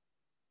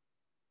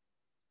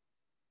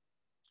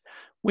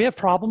 We have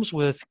problems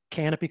with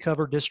canopy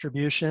cover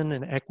distribution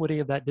and equity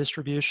of that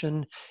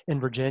distribution in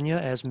Virginia,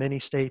 as many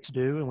states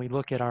do, and we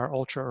look at our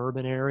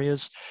ultra-urban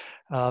areas.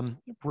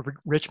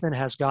 Richmond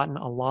has gotten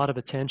a lot of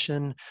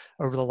attention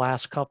over the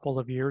last couple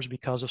of years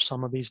because of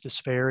some of these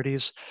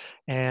disparities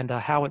and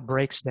how it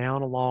breaks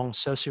down along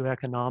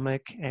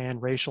socioeconomic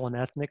and racial and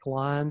ethnic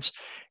lines,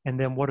 and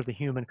then what are the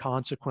human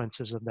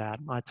consequences of that.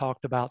 I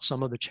talked about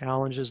some of the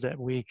challenges that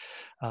we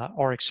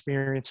are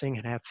experiencing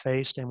and have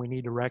faced and we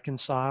need to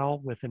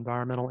reconcile with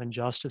environmental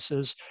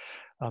injustices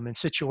in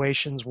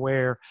situations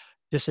where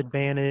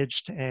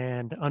disadvantaged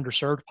and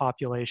underserved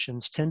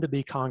populations tend to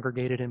be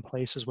congregated in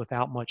places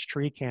without much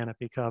tree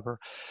canopy cover.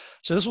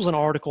 So this was an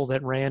article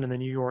that ran in the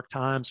New York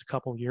Times a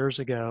couple of years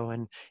ago,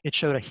 and it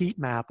showed a heat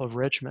map of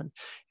Richmond.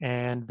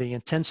 And the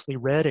intensely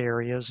red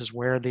areas is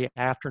where the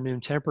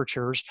afternoon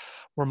temperatures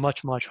were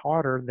much, much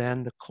hotter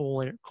than the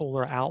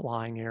cooler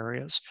outlying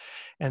areas.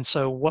 And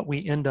so what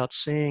we end up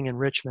seeing in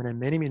Richmond and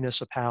many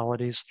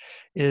municipalities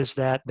is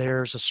that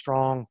there's a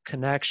strong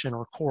connection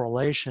or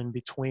correlation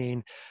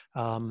between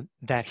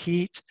that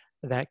heat,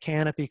 that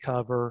canopy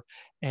cover,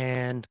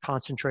 and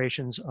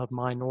concentrations of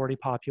minority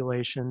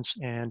populations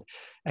and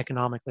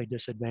economically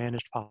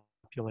disadvantaged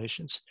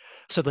populations.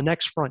 So the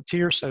next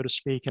frontier, so to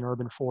speak, in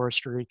urban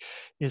forestry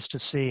is to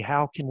see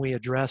how can we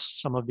address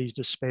some of these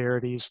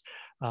disparities,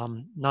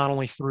 not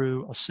only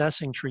through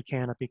assessing tree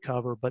canopy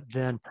cover, but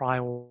then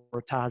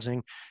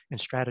prioritizing and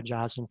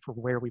strategizing for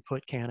where we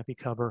put canopy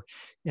cover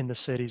in the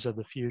cities of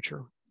the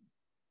future.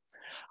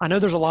 I know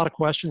there's a lot of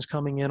questions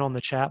coming in on the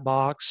chat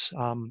box,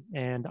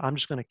 and I'm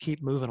just going to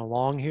keep moving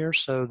along here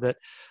so that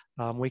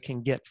we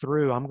can get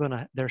through.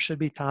 There should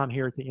be time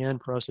here at the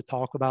end for us to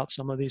talk about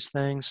some of these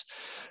things.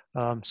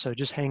 So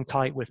just hang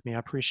tight with me. I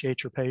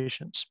appreciate your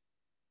patience.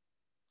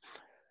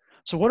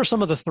 So what are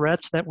some of the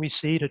threats that we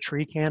see to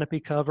tree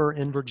canopy cover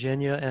in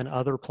Virginia and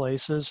other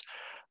places?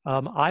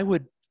 I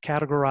would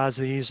categorize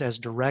these as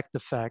direct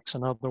effects.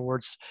 In other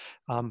words,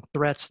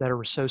 threats that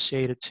are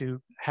associated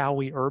to how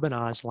we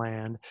urbanize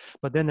land.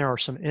 But then there are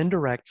some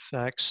indirect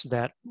effects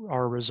that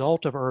are a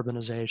result of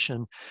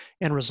urbanization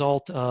and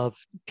result of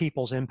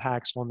people's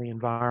impacts on the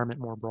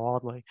environment more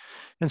broadly.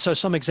 And so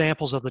some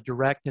examples of the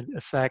direct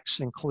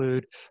effects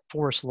include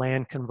forest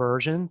land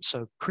conversion,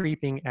 so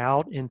creeping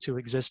out into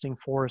existing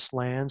forest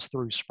lands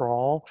through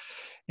sprawl.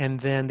 And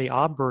then the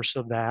obverse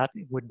of that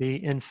would be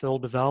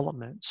infill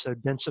development, so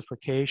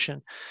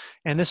densification.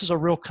 And this is a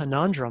real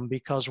conundrum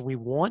because we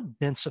want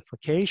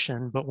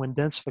densification, but when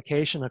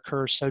densification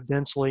occurs so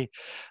densely,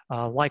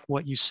 like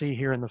what you see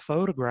here in the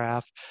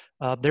photograph,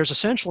 there's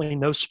essentially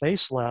no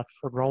space left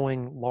for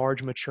growing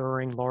large,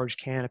 maturing, large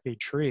canopy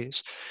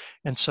trees.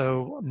 And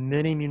so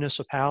many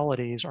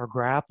municipalities are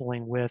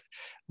grappling with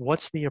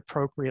what's the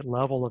appropriate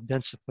level of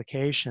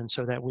densification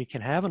so that we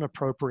can have an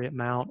appropriate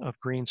amount of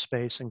green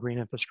space and green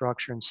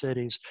infrastructure in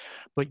cities,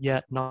 but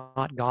yet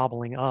not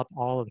gobbling up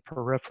all of the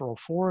peripheral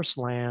forest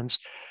lands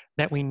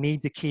that we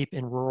need to keep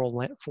in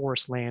rural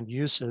forest land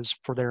uses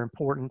for their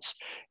importance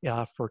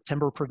for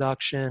timber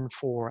production,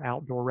 for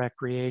outdoor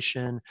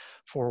recreation,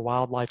 for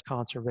wildlife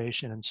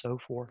conservation, and so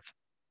forth.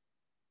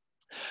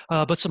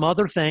 But some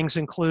other things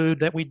include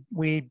that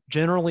we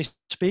generally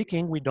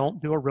speaking, we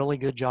don't do a really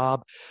good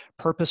job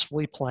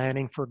purposefully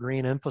planning for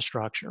green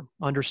infrastructure.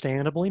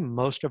 Understandably,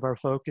 most of our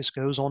focus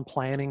goes on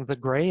planning the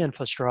gray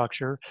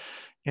infrastructure,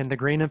 and the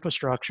green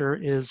infrastructure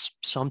is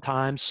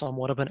sometimes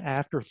somewhat of an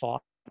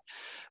afterthought.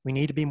 We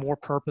need to be more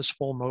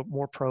purposeful,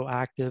 more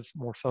proactive,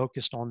 more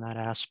focused on that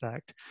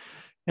aspect.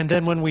 And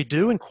then when we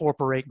do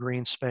incorporate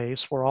green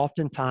space, we're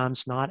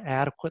oftentimes not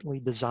adequately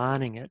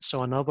designing it.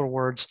 So in other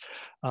words,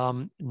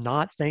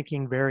 not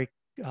thinking very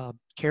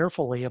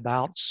carefully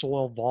about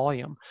soil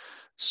volume.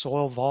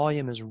 Soil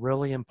volume is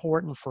really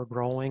important for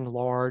growing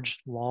large,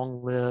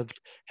 long-lived,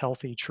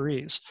 healthy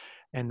trees.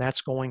 And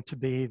that's going to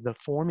be the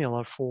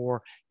formula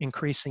for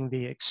increasing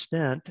the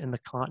extent and the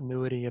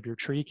continuity of your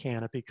tree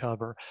canopy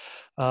cover.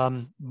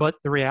 But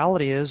the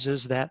reality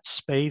is that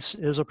space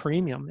is a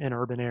premium in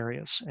urban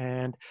areas.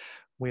 And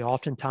we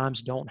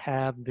oftentimes don't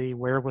have the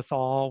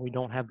wherewithal, we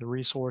don't have the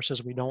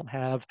resources, we don't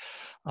have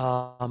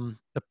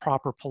the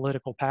proper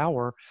political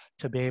power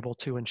to be able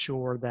to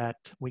ensure that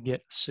we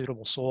get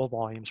suitable soil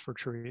volumes for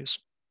trees.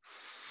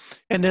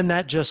 And then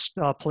that just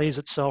plays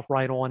itself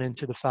right on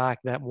into the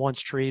fact that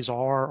once trees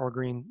are or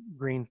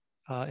green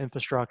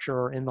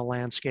infrastructure are in the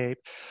landscape,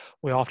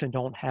 we often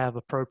don't have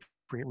appropriate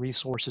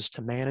resources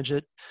to manage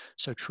it.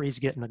 So trees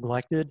get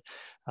neglected.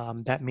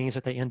 That means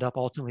that they end up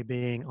ultimately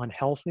being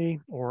unhealthy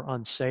or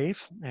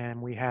unsafe.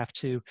 And we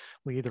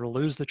either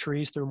lose the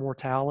trees through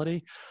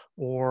mortality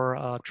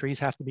or trees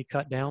have to be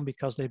cut down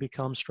because they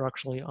become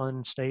structurally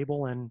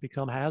unstable and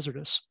become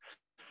hazardous.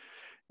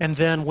 And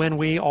then when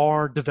we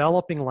are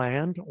developing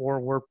land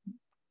or we're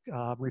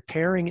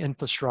repairing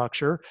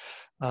infrastructure,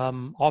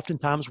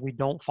 oftentimes we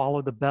don't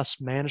follow the best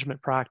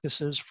management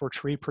practices for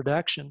tree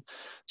protection.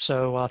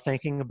 So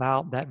thinking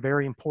about that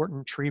very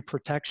important tree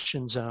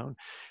protection zone,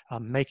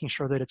 making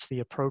sure that it's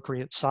the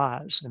appropriate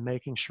size and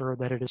making sure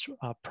that it is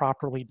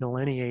properly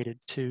delineated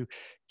to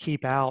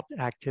keep out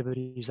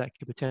activities that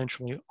could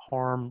potentially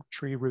harm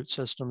tree root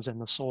systems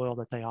and the soil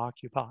that they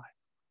occupy.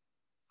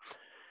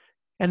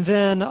 And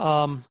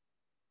then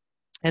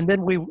And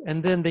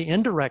then the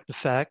indirect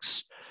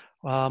effects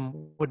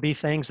would be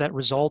things that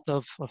result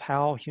of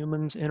how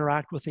humans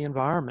interact with the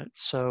environment.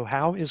 So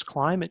how is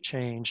climate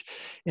change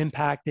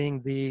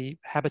impacting the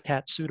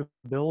habitat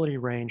suitability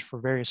range for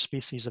various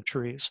species of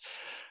trees?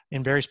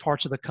 In various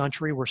parts of the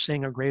country, we're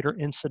seeing a greater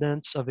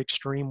incidence of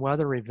extreme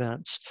weather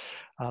events.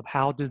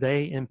 How do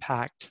they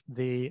impact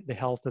the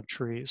health of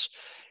trees?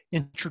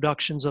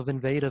 Introductions of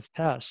invasive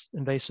pests,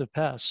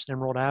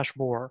 emerald ash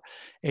borer,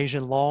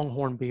 Asian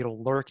longhorn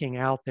beetle lurking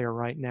out there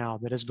right now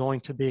that is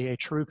going to be a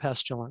true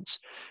pestilence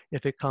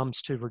if it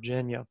comes to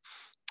Virginia.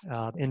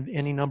 In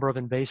any number of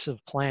invasive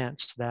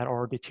plants that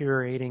are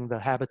deteriorating the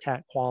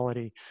habitat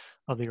quality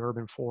of the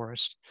urban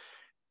forest.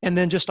 And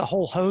then just a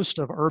whole host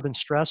of urban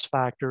stress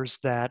factors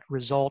that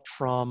result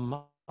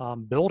from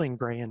building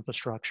gray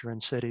infrastructure in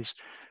cities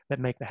that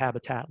make the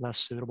habitat less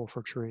suitable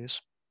for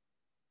trees.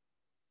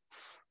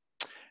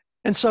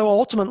 And so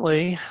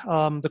ultimately,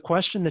 the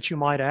question that you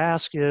might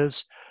ask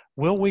is,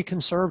 will we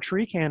conserve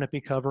tree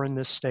canopy cover in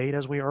this state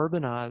as we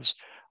urbanize?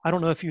 I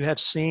don't know if you have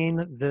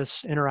seen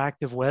this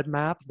interactive web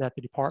map that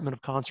the Department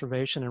of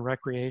Conservation and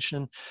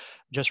Recreation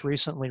just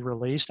recently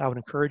released. I would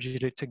encourage you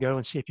to go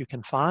and see if you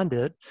can find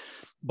it.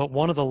 But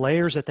one of the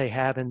layers that they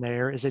have in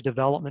there is a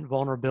development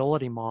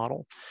vulnerability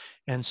model.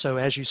 And so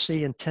as you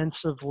see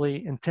intensive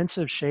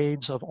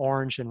shades of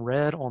orange and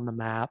red on the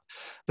map,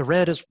 the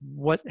red is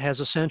what has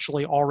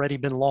essentially already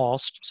been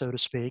lost, so to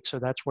speak. So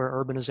that's where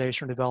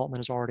urbanization development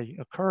has already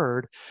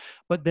occurred.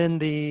 But then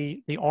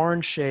the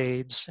orange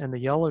shades and the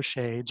yellow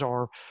shades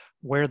are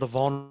where the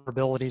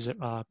vulnerabilities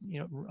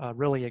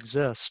really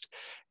exist.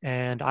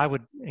 And I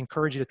would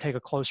encourage you to take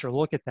a closer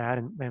look at that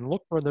and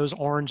look where those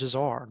oranges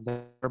are.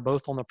 They're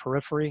both on the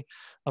periphery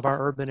of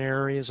our urban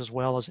areas as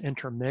well as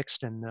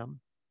intermixed in them.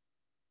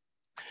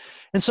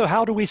 And so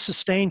how do we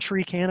sustain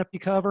tree canopy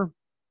cover?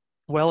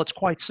 Well, it's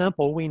quite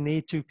simple. We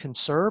need to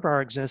conserve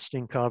our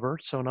existing cover.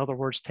 So in other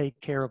words, take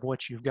care of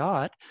what you've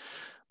got,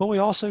 but we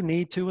also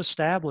need to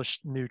establish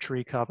new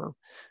tree cover.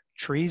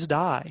 Trees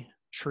die.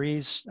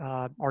 Trees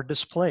are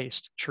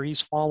displaced,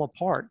 trees fall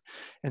apart.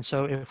 And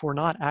so if we're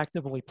not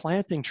actively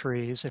planting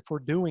trees, if we're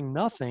doing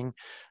nothing,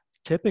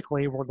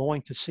 typically we're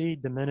going to see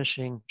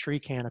diminishing tree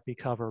canopy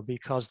cover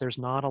because there's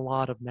not a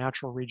lot of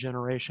natural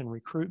regeneration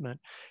recruitment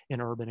in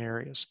urban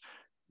areas.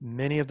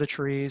 Many of the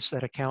trees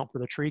that account for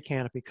the tree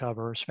canopy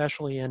cover,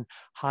 especially in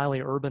highly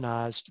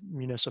urbanized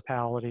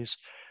municipalities,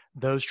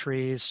 those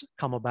trees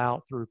come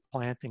about through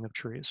planting of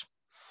trees.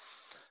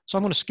 So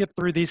I'm going to skip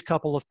through these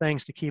couple of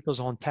things to keep us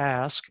on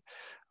task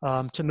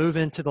to move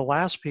into the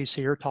last piece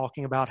here,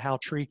 talking about how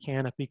tree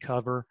canopy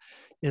cover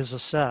is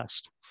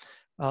assessed.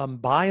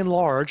 By and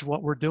large,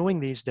 what we're doing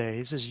these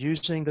days is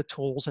using the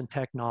tools and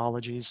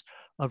technologies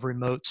of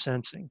remote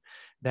sensing.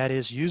 That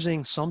is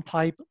using some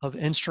type of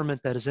instrument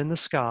that is in the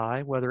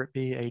sky, whether it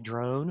be a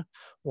drone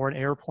or an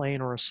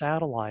airplane or a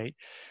satellite,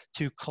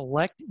 to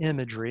collect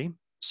imagery,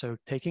 so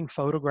taking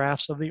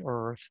photographs of the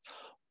Earth,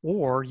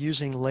 or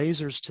using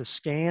lasers to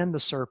scan the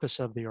surface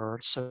of the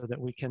Earth so that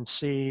we can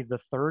see the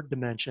third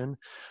dimension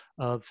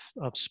of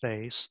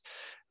space.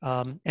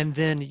 And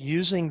then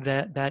using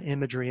that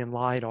imagery in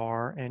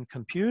LiDAR and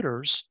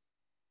computers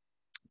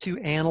to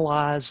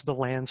analyze the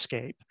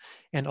landscape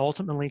and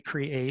ultimately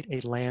create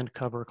a land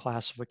cover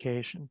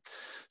classification.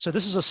 So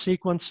this is a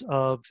sequence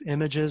of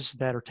images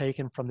that are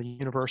taken from the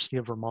University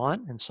of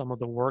Vermont and some of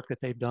the work that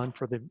they've done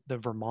for the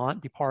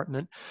Vermont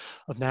Department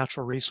of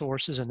Natural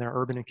Resources and their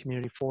Urban and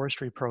Community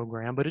Forestry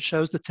program, but it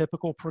shows the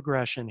typical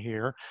progression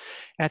here.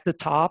 At the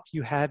top,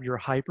 you have your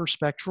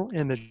hyperspectral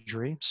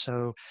imagery.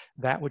 So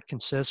that would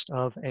consist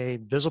of a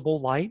visible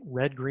light,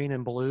 red, green,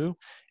 and blue,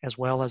 as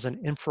well as an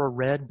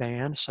infrared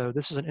band. So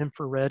this is an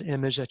infrared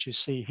image that you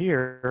see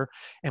here.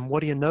 And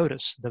what do you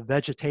notice? The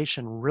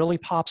vegetation really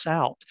pops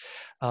out.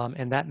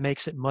 And that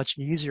makes it much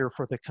easier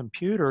for the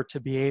computer to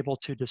be able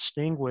to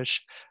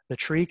distinguish the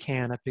tree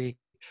canopy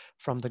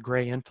from the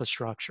gray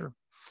infrastructure.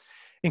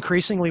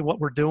 Increasingly, what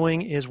we're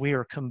doing is we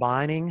are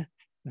combining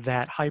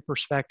that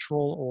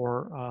hyperspectral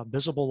or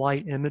visible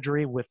light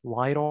imagery with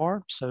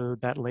LiDAR, so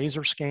that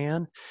laser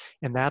scan,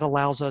 and that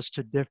allows us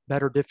to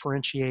better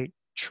differentiate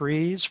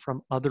trees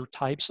from other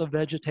types of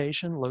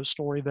vegetation,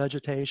 low-story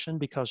vegetation,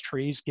 because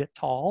trees get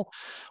tall,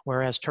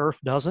 whereas turf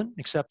doesn't,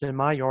 except in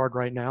my yard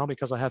right now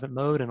because I haven't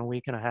mowed in a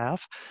week and a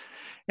half.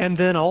 And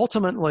then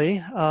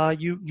ultimately,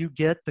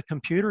 the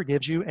computer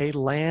gives you a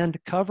land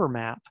cover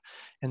map.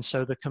 And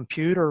so the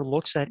computer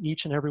looks at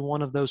each and every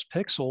one of those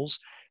pixels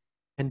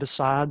and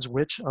decides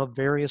which of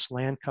various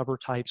land cover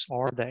types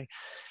are they.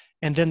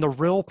 And then the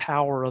real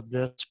power of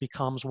this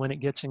becomes when it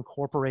gets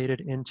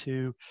incorporated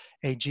into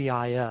a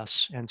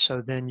GIS. And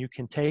so then you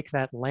can take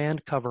that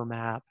land cover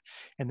map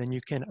and then you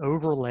can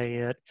overlay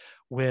it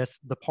with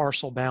the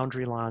parcel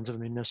boundary lines of a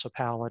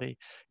municipality.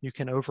 You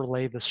can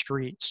overlay the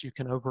streets. You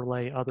can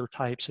overlay other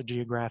types of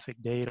geographic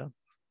data.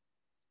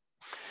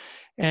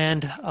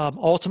 And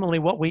ultimately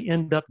what we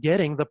end up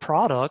getting, the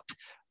product,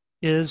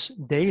 is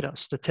data,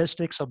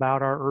 statistics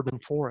about our urban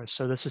forests.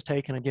 So this is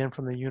taken again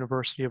from the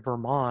University of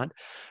Vermont,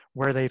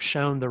 where they've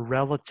shown the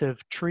relative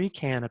tree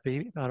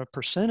canopy on a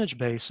percentage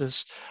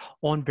basis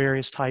on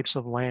various types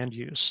of land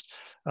use.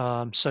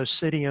 So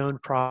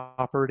city-owned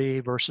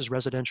property versus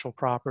residential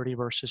property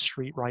versus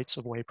street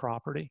rights-of-way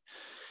property.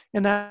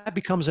 And that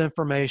becomes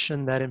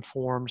information that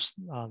informs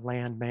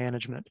land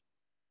management.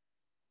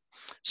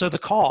 So the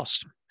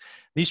cost.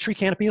 These tree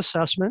canopy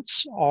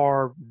assessments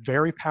are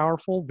very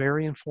powerful,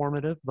 very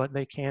informative, but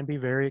they can be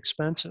very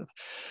expensive.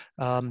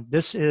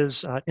 This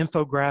is an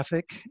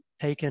infographic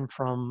taken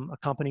from a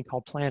company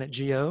called Planet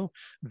Geo.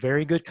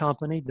 Very good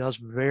company, does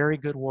very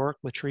good work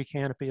with tree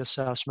canopy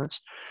assessments.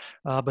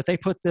 But they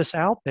put this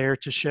out there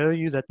to show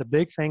you that the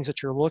big things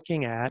that you're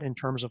looking at in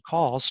terms of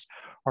cost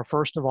are,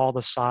 first of all,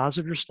 the size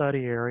of your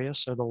study area.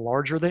 So the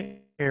larger the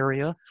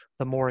area,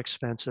 the more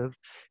expensive.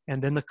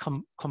 And then the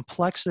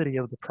complexity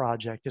of the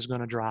project is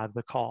going to drive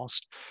the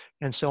cost.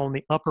 And so on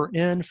the upper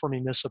end for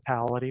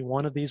municipality,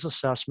 one of these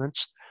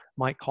assessments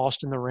might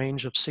cost in the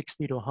range of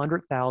 $60,000 to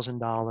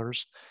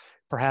 $100,000,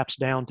 perhaps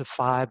down to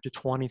 $5,000 to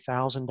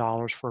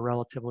 $20,000 for a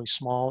relatively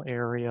small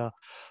area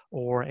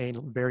or a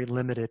very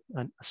limited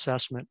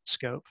assessment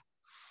scope.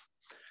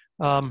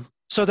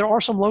 So there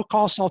are some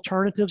low-cost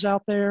alternatives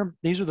out there.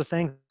 These are the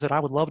things that I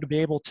would love to be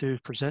able to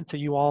present to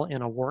you all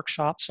in a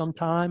workshop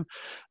sometime.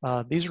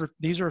 These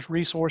are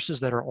resources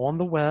that are on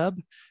the web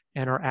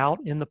and are out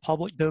in the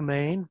public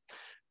domain.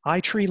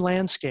 iTree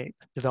Landscape,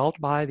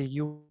 developed by the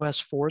U.S.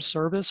 Forest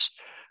Service.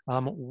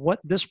 What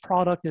this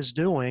product is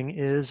doing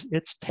is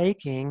it's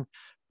taking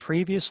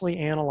previously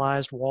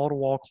analyzed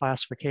wall-to-wall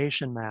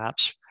classification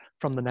maps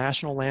from the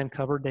National Land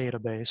Cover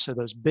Database, so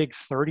those big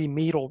 30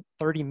 meter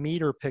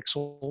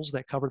pixels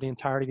that cover the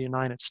entirety of the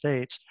United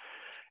States,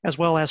 as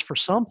well as for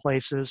some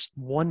places,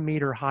 1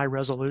 meter high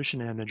resolution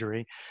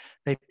imagery.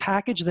 They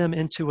package them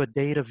into a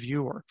data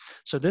viewer.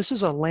 So this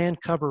is a land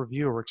cover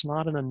viewer. It's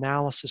not an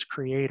analysis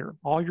creator.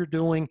 All you're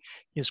doing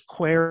is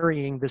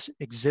querying this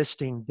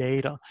existing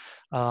data.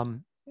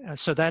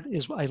 So that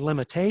is a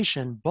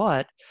limitation,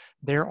 but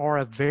there are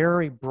a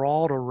very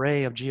broad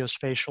array of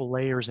geospatial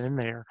layers in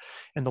there.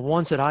 And the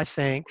ones that I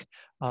think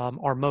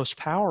are most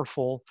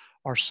powerful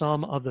are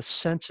some of the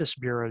Census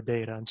Bureau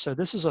data. And so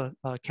this is a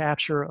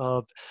capture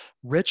of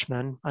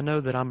Richmond. I know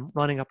that I'm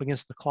running up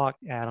against the clock,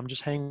 Adam.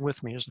 Just hang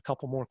with me. Just a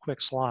couple more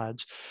quick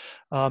slides.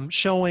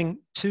 Showing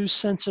 2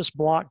 census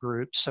block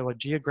groups, so a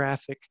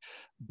geographic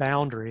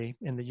boundary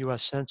in the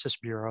U.S. Census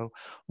Bureau,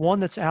 one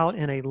that's out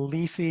in a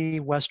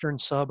leafy western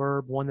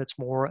suburb, one that's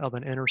more of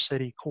an inner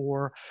city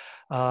core.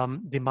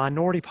 The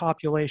minority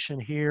population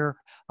here,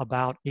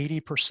 about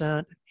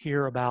 80%,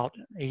 here about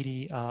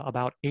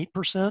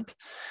 8%.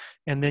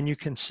 And then you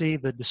can see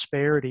the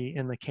disparity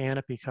in the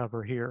canopy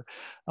cover here.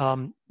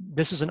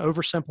 This is an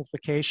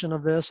oversimplification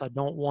of this. I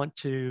don't want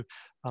to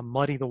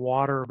muddy the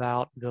water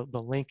about the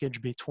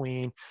linkage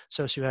between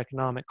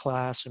socioeconomic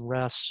class and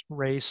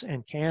race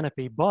and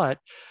canopy, but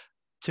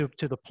to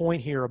the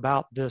point here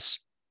about this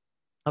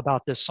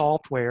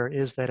software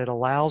is that it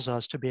allows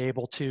us to be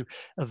able to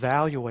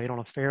evaluate on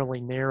a fairly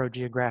narrow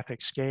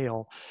geographic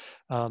scale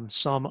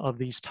some of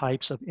these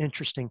types of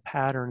interesting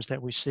patterns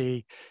that we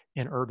see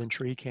in urban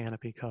tree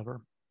canopy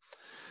cover.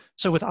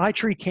 So with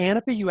iTree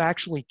Canopy, you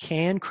actually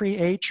can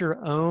create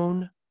your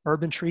own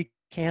urban tree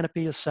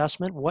canopy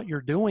assessment. What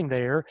you're doing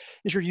there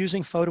is you're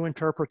using photo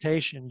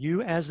interpretation.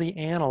 You as the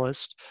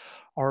analyst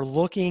are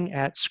looking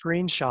at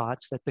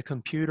screenshots that the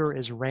computer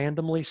is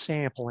randomly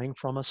sampling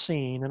from a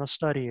scene in a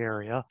study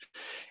area,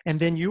 and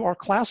then you are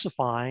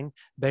classifying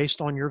based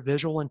on your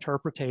visual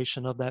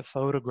interpretation of that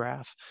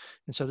photograph.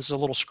 And so this is a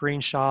little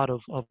screenshot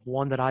of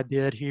one that I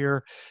did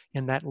here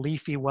in that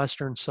leafy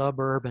western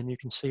suburb, and you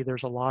can see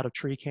there's a lot of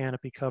tree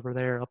canopy cover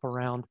there, up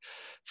around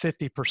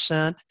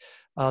 50%.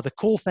 The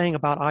cool thing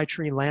about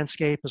iTree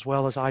Landscape as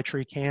well as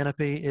iTree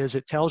Canopy is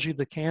it tells you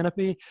the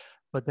canopy,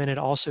 but then it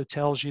also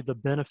tells you the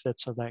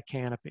benefits of that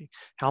canopy.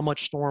 How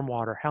much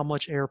stormwater, how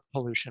much air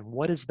pollution,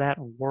 what is that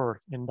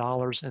worth in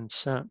dollars and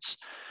cents?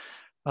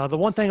 The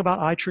one thing about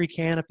iTree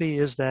Canopy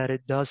is that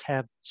it does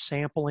have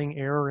sampling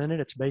error in it.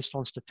 It's based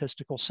on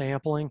statistical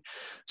sampling.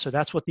 So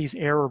that's what these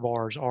error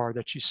bars are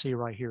that you see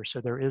right here.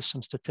 So there is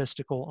some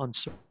statistical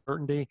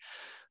uncertainty,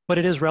 but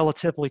it is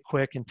relatively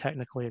quick and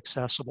technically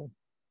accessible.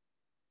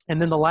 And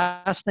then the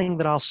last thing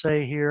that I'll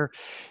say here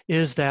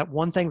is that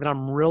one thing that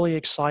I'm really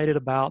excited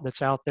about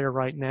that's out there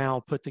right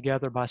now, put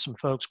together by some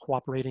folks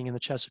cooperating in the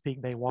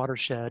Chesapeake Bay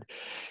watershed,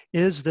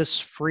 is this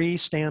free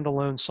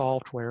standalone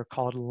software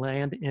called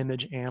Land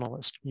Image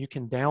Analyst. You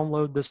can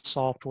download this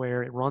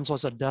software. It runs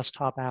as a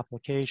desktop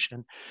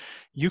application.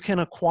 You can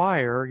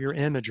acquire your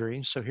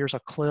imagery. So here's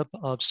a clip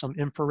of some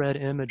infrared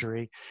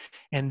imagery,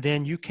 and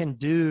then you can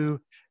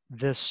do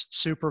this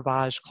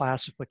supervised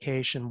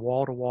classification,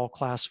 wall-to-wall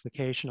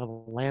classification of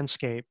a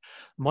landscape,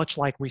 much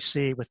like we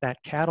see with that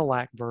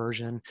Cadillac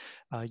version,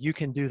 you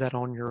can do that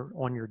on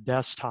your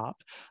desktop.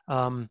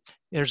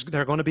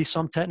 There are going to be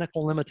some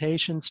technical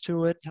limitations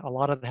to it. A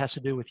lot of it has to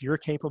do with your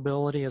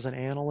capability as an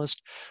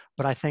analyst,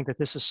 but I think that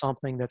this is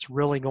something that's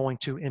really going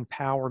to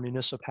empower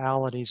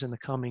municipalities in the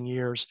coming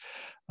years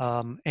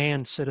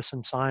and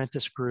citizen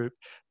scientist group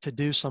to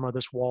do some of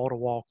this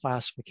wall-to-wall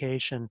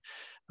classification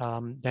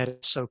that is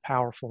so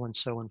powerful and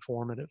so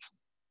informative.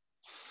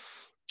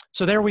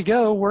 So there we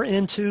go. We're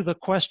into the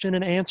question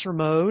and answer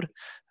mode.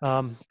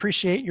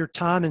 Appreciate your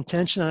time and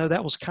attention. I know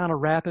that was kind of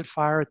rapid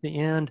fire at the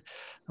end.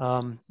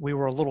 We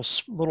were a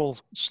little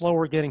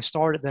slower getting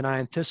started than I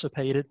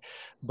anticipated,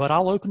 but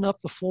I'll open up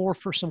the floor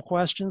for some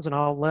questions, and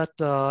I'll let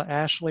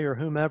Ashley or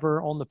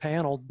whomever on the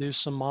panel do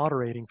some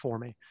moderating for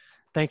me.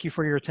 Thank you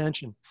for your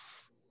attention.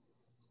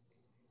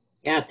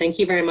 Yeah, thank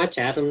you very much,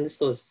 Adam. This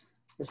was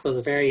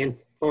very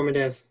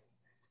informative.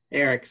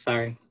 Eric,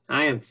 sorry.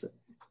 I am,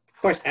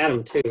 of course,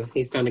 Adam too.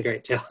 He's done a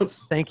great job.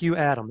 Thank you,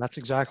 Adam. That's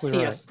exactly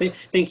right. Yes,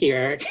 thank you,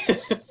 Eric.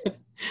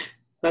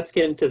 Let's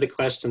get into the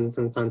questions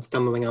since I'm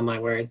stumbling on my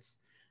words.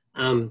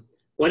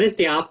 What is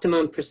the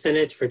optimum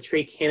percentage for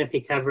tree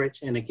canopy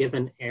coverage in a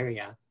given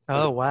area? So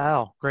oh,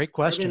 wow. Great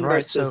question. urban Right.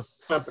 versus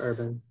So,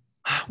 suburban.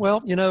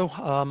 well, you know,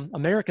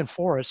 American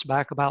Forests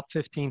back about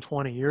 15,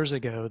 20 years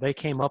ago, they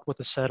came up with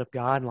a set of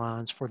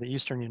guidelines for the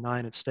Eastern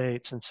United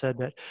States and said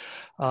that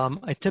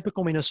a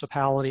typical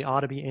municipality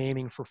ought to be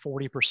aiming for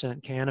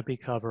 40% canopy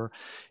cover,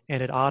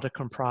 and it ought to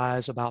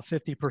comprise about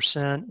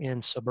 50%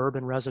 in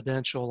suburban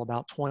residential,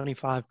 about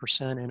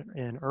 25%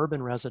 in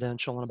urban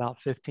residential, and about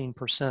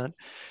 15%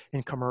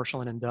 in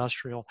commercial and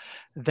industrial.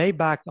 They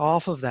backed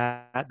off of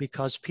that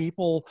because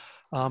people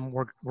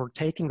were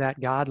taking that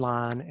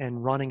guideline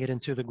and running it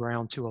into the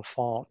ground to a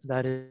fault.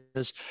 That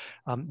is,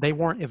 they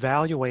weren't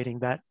evaluating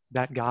that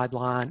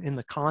guideline in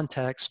the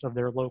context of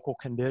their local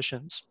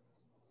conditions.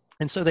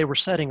 And so they were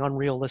setting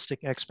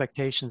unrealistic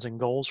expectations and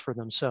goals for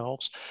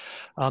themselves.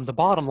 The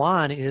bottom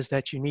line is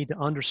that you need to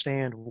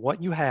understand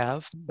what you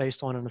have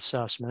based on an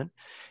assessment,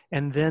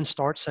 and then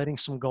start setting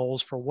some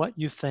goals for what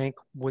you think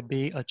would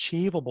be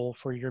achievable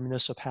for your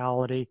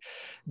municipality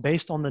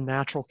based on the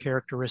natural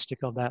characteristic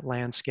of that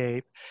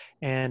landscape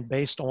and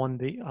based on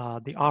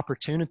the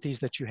opportunities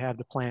that you have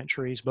to plant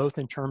trees, both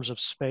in terms of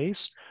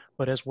space,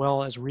 but as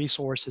well as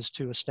resources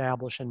to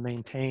establish and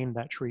maintain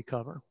that tree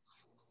cover.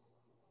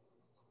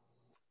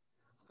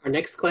 Our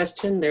next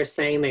question, they're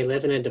saying they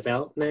live in a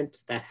development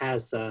that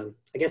has, I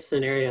guess,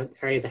 an area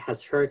that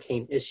has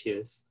hurricane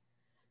issues.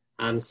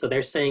 So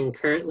they're saying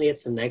currently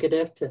it's a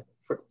negative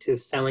to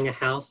selling a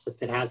house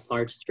if it has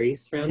large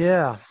trees surrounding.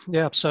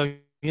 Yeah. So,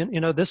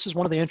 you know, this is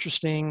one of the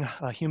interesting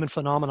human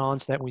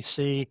phenomenons that we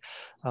see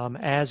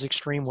as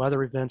extreme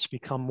weather events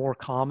become more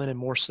common and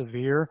more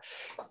severe,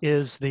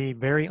 is the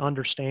very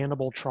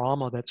understandable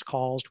trauma that's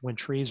caused when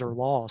trees are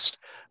lost.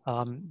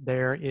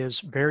 There is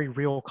very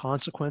real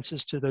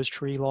consequences to those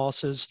tree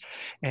losses.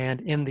 And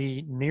in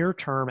the near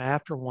term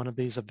after one of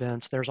these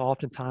events, there's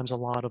oftentimes a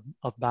lot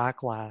of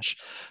backlash.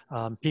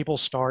 People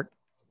start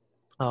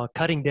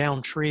cutting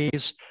down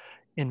trees,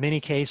 in many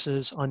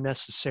cases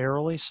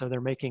unnecessarily, so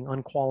they're making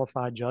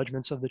unqualified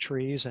judgments of the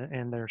trees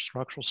and their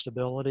structural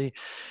stability,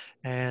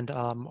 and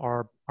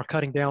are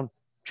cutting down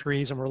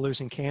trees, and we're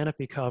losing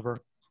canopy cover.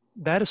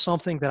 That is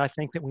something that I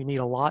think that we need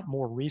a lot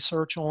more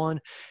research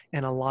on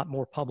and a lot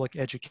more public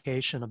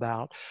education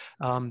about.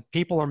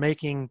 People are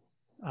making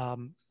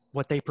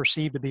what they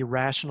perceive to be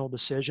rational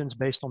decisions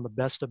based on the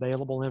best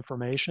available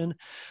information,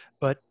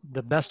 but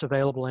the best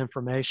available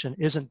information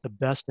isn't the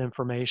best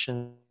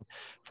information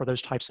for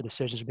those types of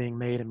decisions being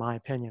made, in my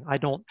opinion. I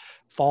don't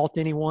fault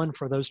anyone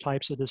for those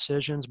types of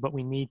decisions, but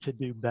we need to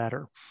do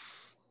better.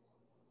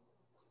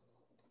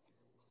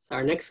 So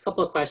our next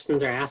couple of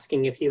questions are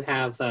asking if you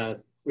have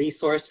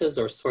resources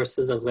or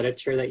sources of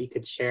literature that you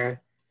could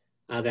share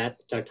that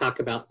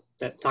talk about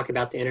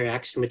the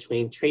interaction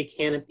between tree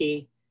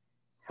canopy,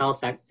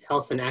 health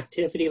and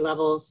activity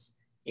levels,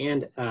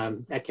 and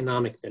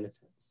economic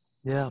benefits.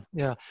 Yeah.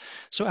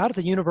 So out of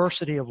the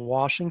University of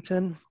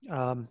Washington,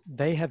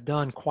 they have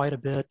done quite a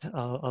bit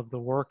of the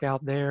work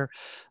out there.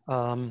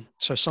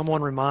 So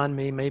someone remind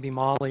me, maybe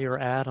Molly or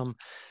Adam,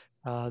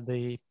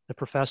 the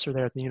professor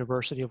there at the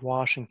University of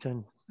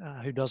Washington,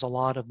 who does a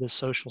lot of this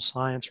social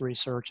science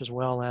research as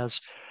well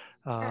as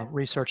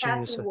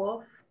researching this.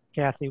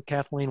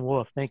 Kathleen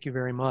Wolf, thank you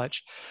very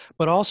much.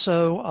 But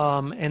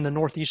also in the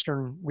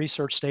Northeastern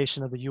Research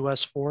Station of the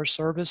U.S. Forest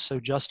Service, so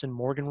Justin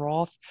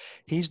Morgenroth,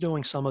 he's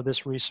doing some of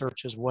this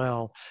research as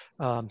well.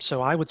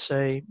 So I would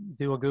say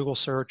do a Google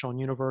search on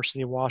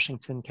University of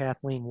Washington,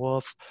 Kathleen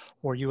Wolf,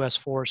 or U.S.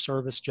 Forest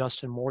Service,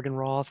 Justin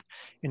Morgenroth,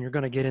 and you're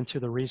going to get into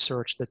the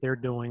research that they're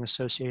doing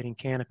associating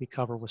canopy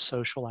cover with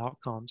social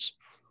outcomes.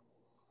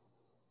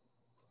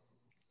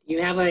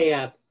 You have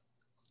a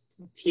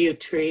few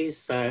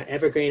trees,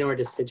 evergreen or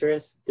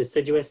deciduous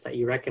that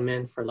you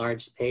recommend for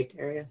large paved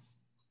areas?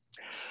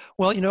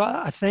 Well, you know,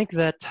 I think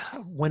that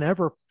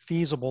whenever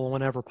feasible,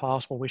 whenever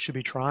possible, we should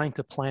be trying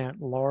to plant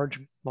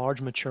large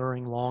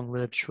maturing,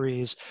 long-lived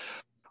trees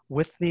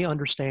with the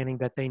understanding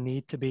that they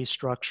need to be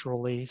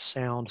structurally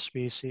sound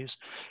species.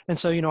 And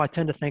so, you know, I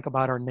tend to think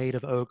about our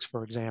native oaks,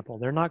 for example.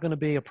 They're not going to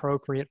be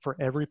appropriate for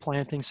every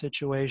planting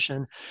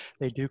situation.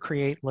 They do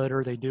create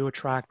litter, they do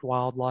attract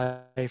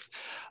wildlife.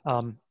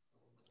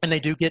 And they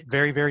do get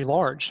very, very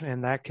large,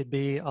 and that could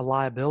be a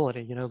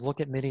liability. You know, look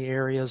at many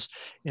areas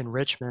in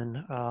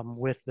Richmond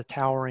with the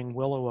towering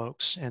willow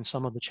oaks and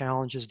some of the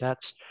challenges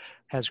that's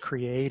has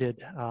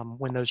created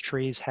when those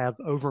trees have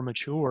over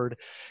matured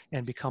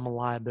and become a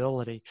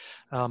liability.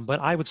 But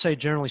I would say,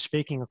 generally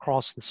speaking,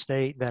 across the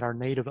state, that our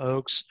native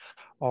oaks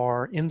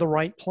are in the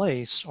right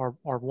place,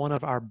 are one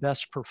of our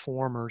best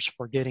performers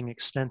for getting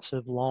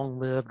extensive,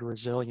 long-lived,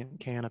 resilient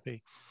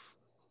canopy.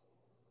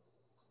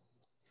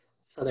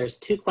 So there's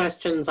two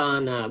questions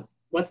on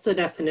what's the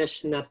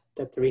definition that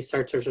the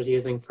researchers are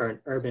using for an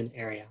urban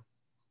area?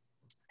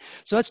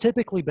 So that's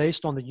typically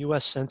based on the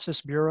US Census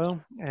Bureau.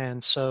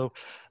 And so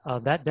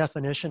that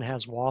definition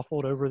has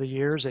waffled over the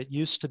years. It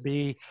used to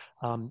be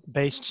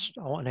based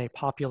on a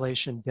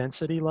population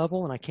density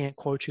level, and I can't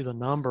quote you the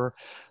number,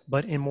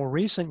 but in more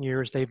recent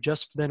years, they've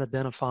just been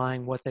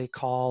identifying what they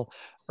call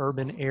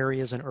urban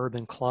areas and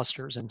urban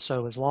clusters. And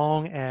so as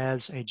long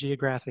as a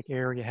geographic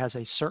area has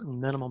a certain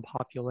minimum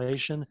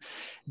population,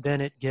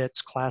 then it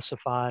gets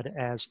classified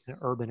as an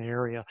urban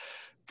area.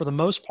 For the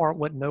most part,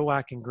 what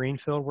NOAC and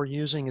Greenfield were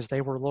using is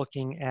they were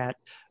looking at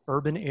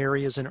urban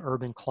areas and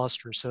urban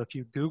clusters. So if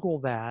you Google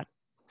that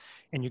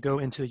and you go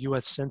into the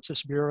US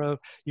Census Bureau,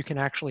 you can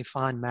actually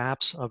find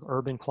maps of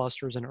urban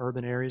clusters and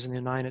urban areas in the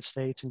United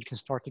States, and you can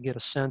start to get a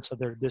sense of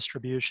their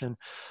distribution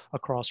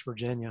across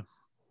Virginia.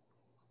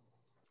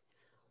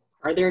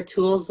 Are there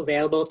tools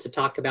available to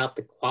talk about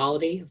the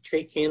quality of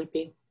tree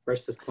canopy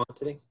versus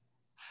quantity?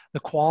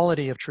 The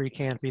quality of tree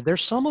canopy.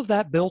 There's some of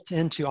that built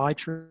into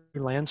iTree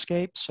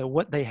Landscape. So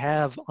what they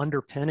have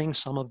underpinning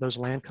some of those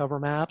land cover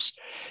maps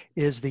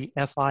is the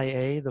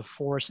FIA, the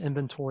Forest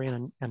Inventory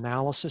and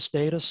Analysis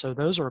data. So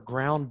those are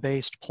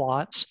ground-based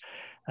plots.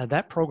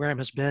 That program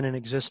has been in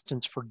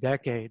existence for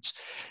decades.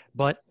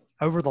 But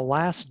over the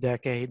last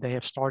decade, they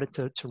have started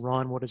to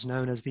run what is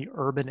known as the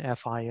Urban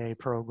FIA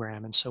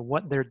program. And so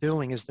what they're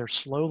doing is they're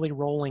slowly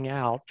rolling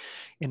out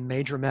in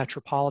major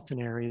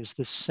metropolitan areas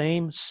the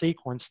same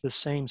sequence, the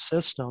same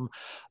system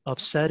of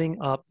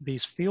setting up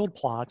these field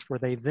plots where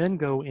they then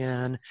go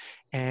in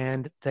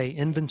and they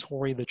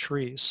inventory the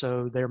trees.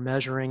 So they're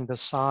measuring the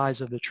size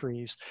of the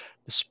trees,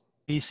 the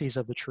species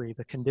of the tree,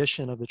 the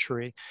condition of the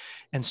tree.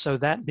 And so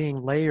that being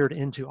layered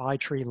into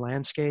iTree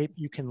Landscape,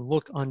 you can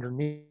look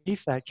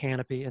underneath that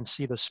canopy and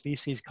see the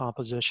species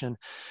composition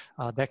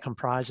that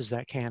comprises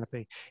that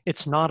canopy.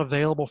 It's not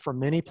available for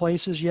many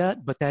places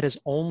yet, but that is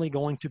only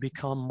going to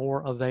become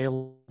more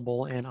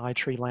available in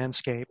iTree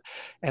Landscape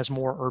as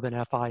more urban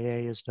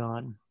FIA is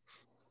done.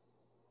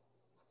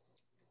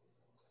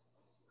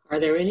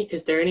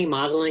 Is there any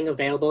modeling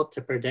available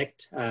to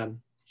predict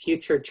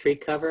future tree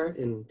cover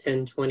in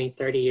 10, 20,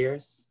 30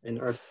 years in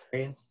urban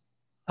areas?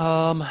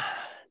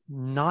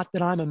 Not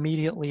that I'm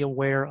immediately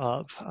aware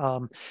of.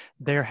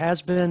 There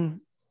has been,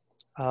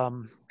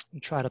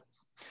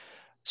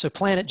 so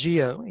Planet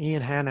Geo,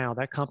 Ian Hanau,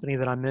 that company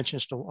that I mentioned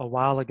just a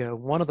while ago,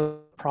 one of the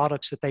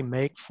products that they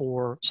make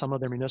for some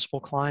of their municipal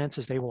clients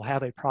is they will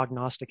have a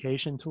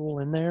prognostication tool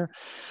in there.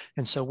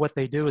 And so what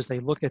they do is they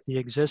look at the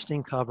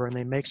existing cover and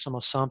they make some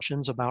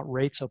assumptions about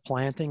rates of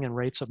planting and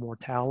rates of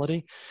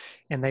mortality,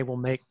 and they will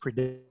make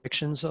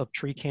predictions of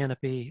tree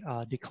canopy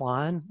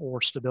decline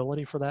or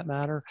stability for that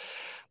matter.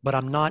 But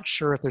I'm not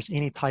sure if there's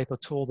any type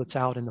of tool that's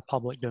out in the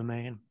public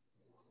domain.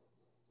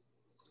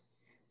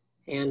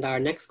 And our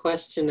next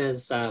question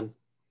is,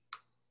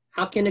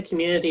 how can a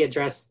community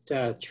address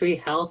tree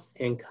health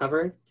and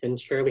cover to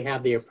ensure we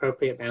have the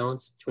appropriate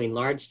balance between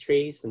large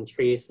trees and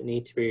trees that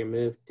need to be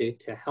removed due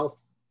to health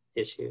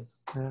issues?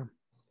 Yeah.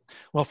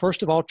 Well,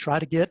 first of all, try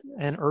to get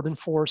an urban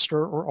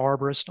forester or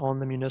arborist on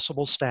the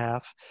municipal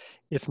staff.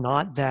 If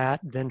not that,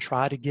 then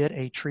try to get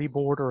a tree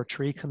board or a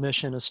tree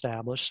commission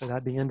established. So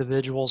that'd be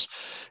individuals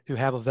who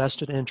have a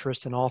vested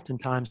interest and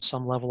oftentimes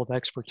some level of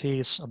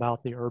expertise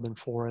about the urban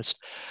forest.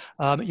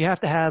 You have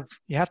to have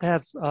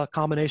a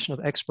combination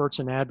of experts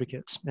and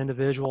advocates,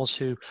 individuals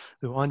who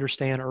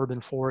understand urban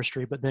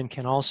forestry, but then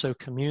can also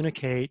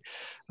communicate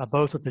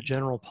both with the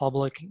general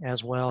public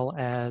as well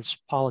as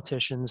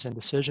politicians and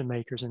decision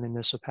makers in the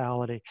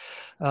municipality.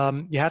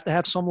 You have to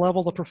have some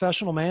level of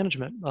professional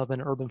management of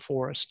an urban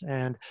forest.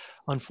 And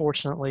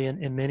unfortunately,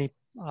 in many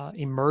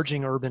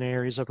emerging urban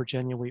areas of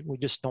Virginia, we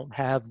just don't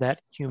have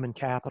that human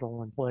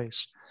capital in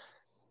place.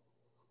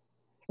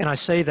 And I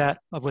say that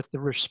with the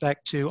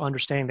respect to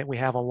understanding that we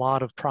have a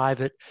lot of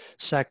private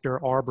sector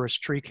arborist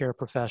tree care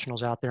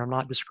professionals out there. I'm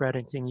not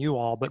discrediting you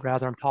all, but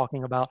rather I'm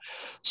talking about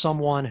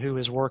someone who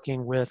is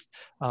working with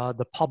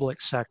the public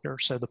sector,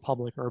 so the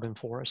public urban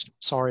forest.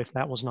 Sorry if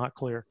that was not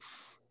clear.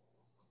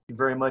 Thank you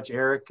very much,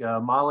 Eric.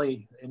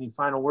 Molly, any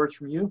final words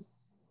from you?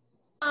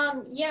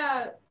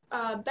 Yeah,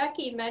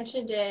 Becky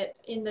mentioned it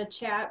in the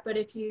chat, but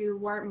if you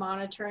weren't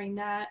monitoring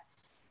that,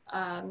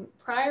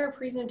 prior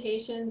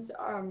presentations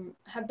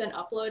have been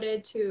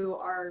uploaded to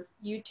our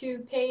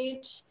YouTube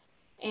page,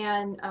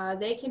 and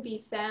they can be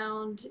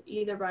found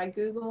either by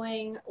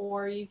Googling,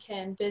 or you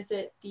can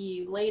visit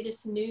the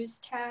latest news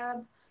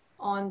tab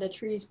on the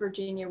Trees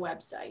Virginia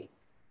website.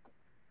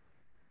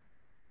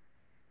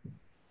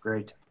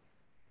 Great.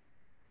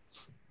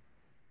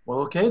 Well,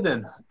 okay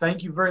then.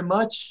 Thank you very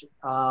much.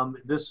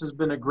 This has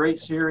been a great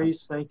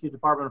series. Thank you,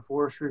 Department of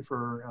Forestry,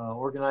 for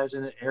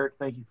organizing it. Eric,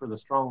 thank you for the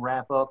strong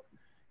wrap up,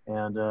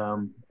 and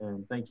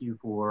thank you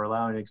for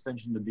allowing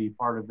Extension to be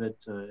part of it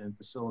and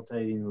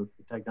facilitating with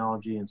the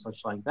technology and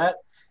such like that.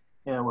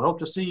 And we hope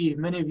to see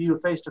many of you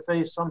face to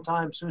face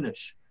sometime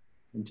soonish.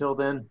 Until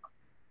then,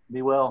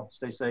 be well,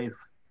 stay safe,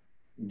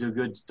 and do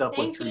good stuff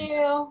with trees. Thank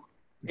you.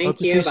 Hope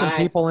to see some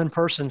people in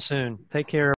person soon. Take care.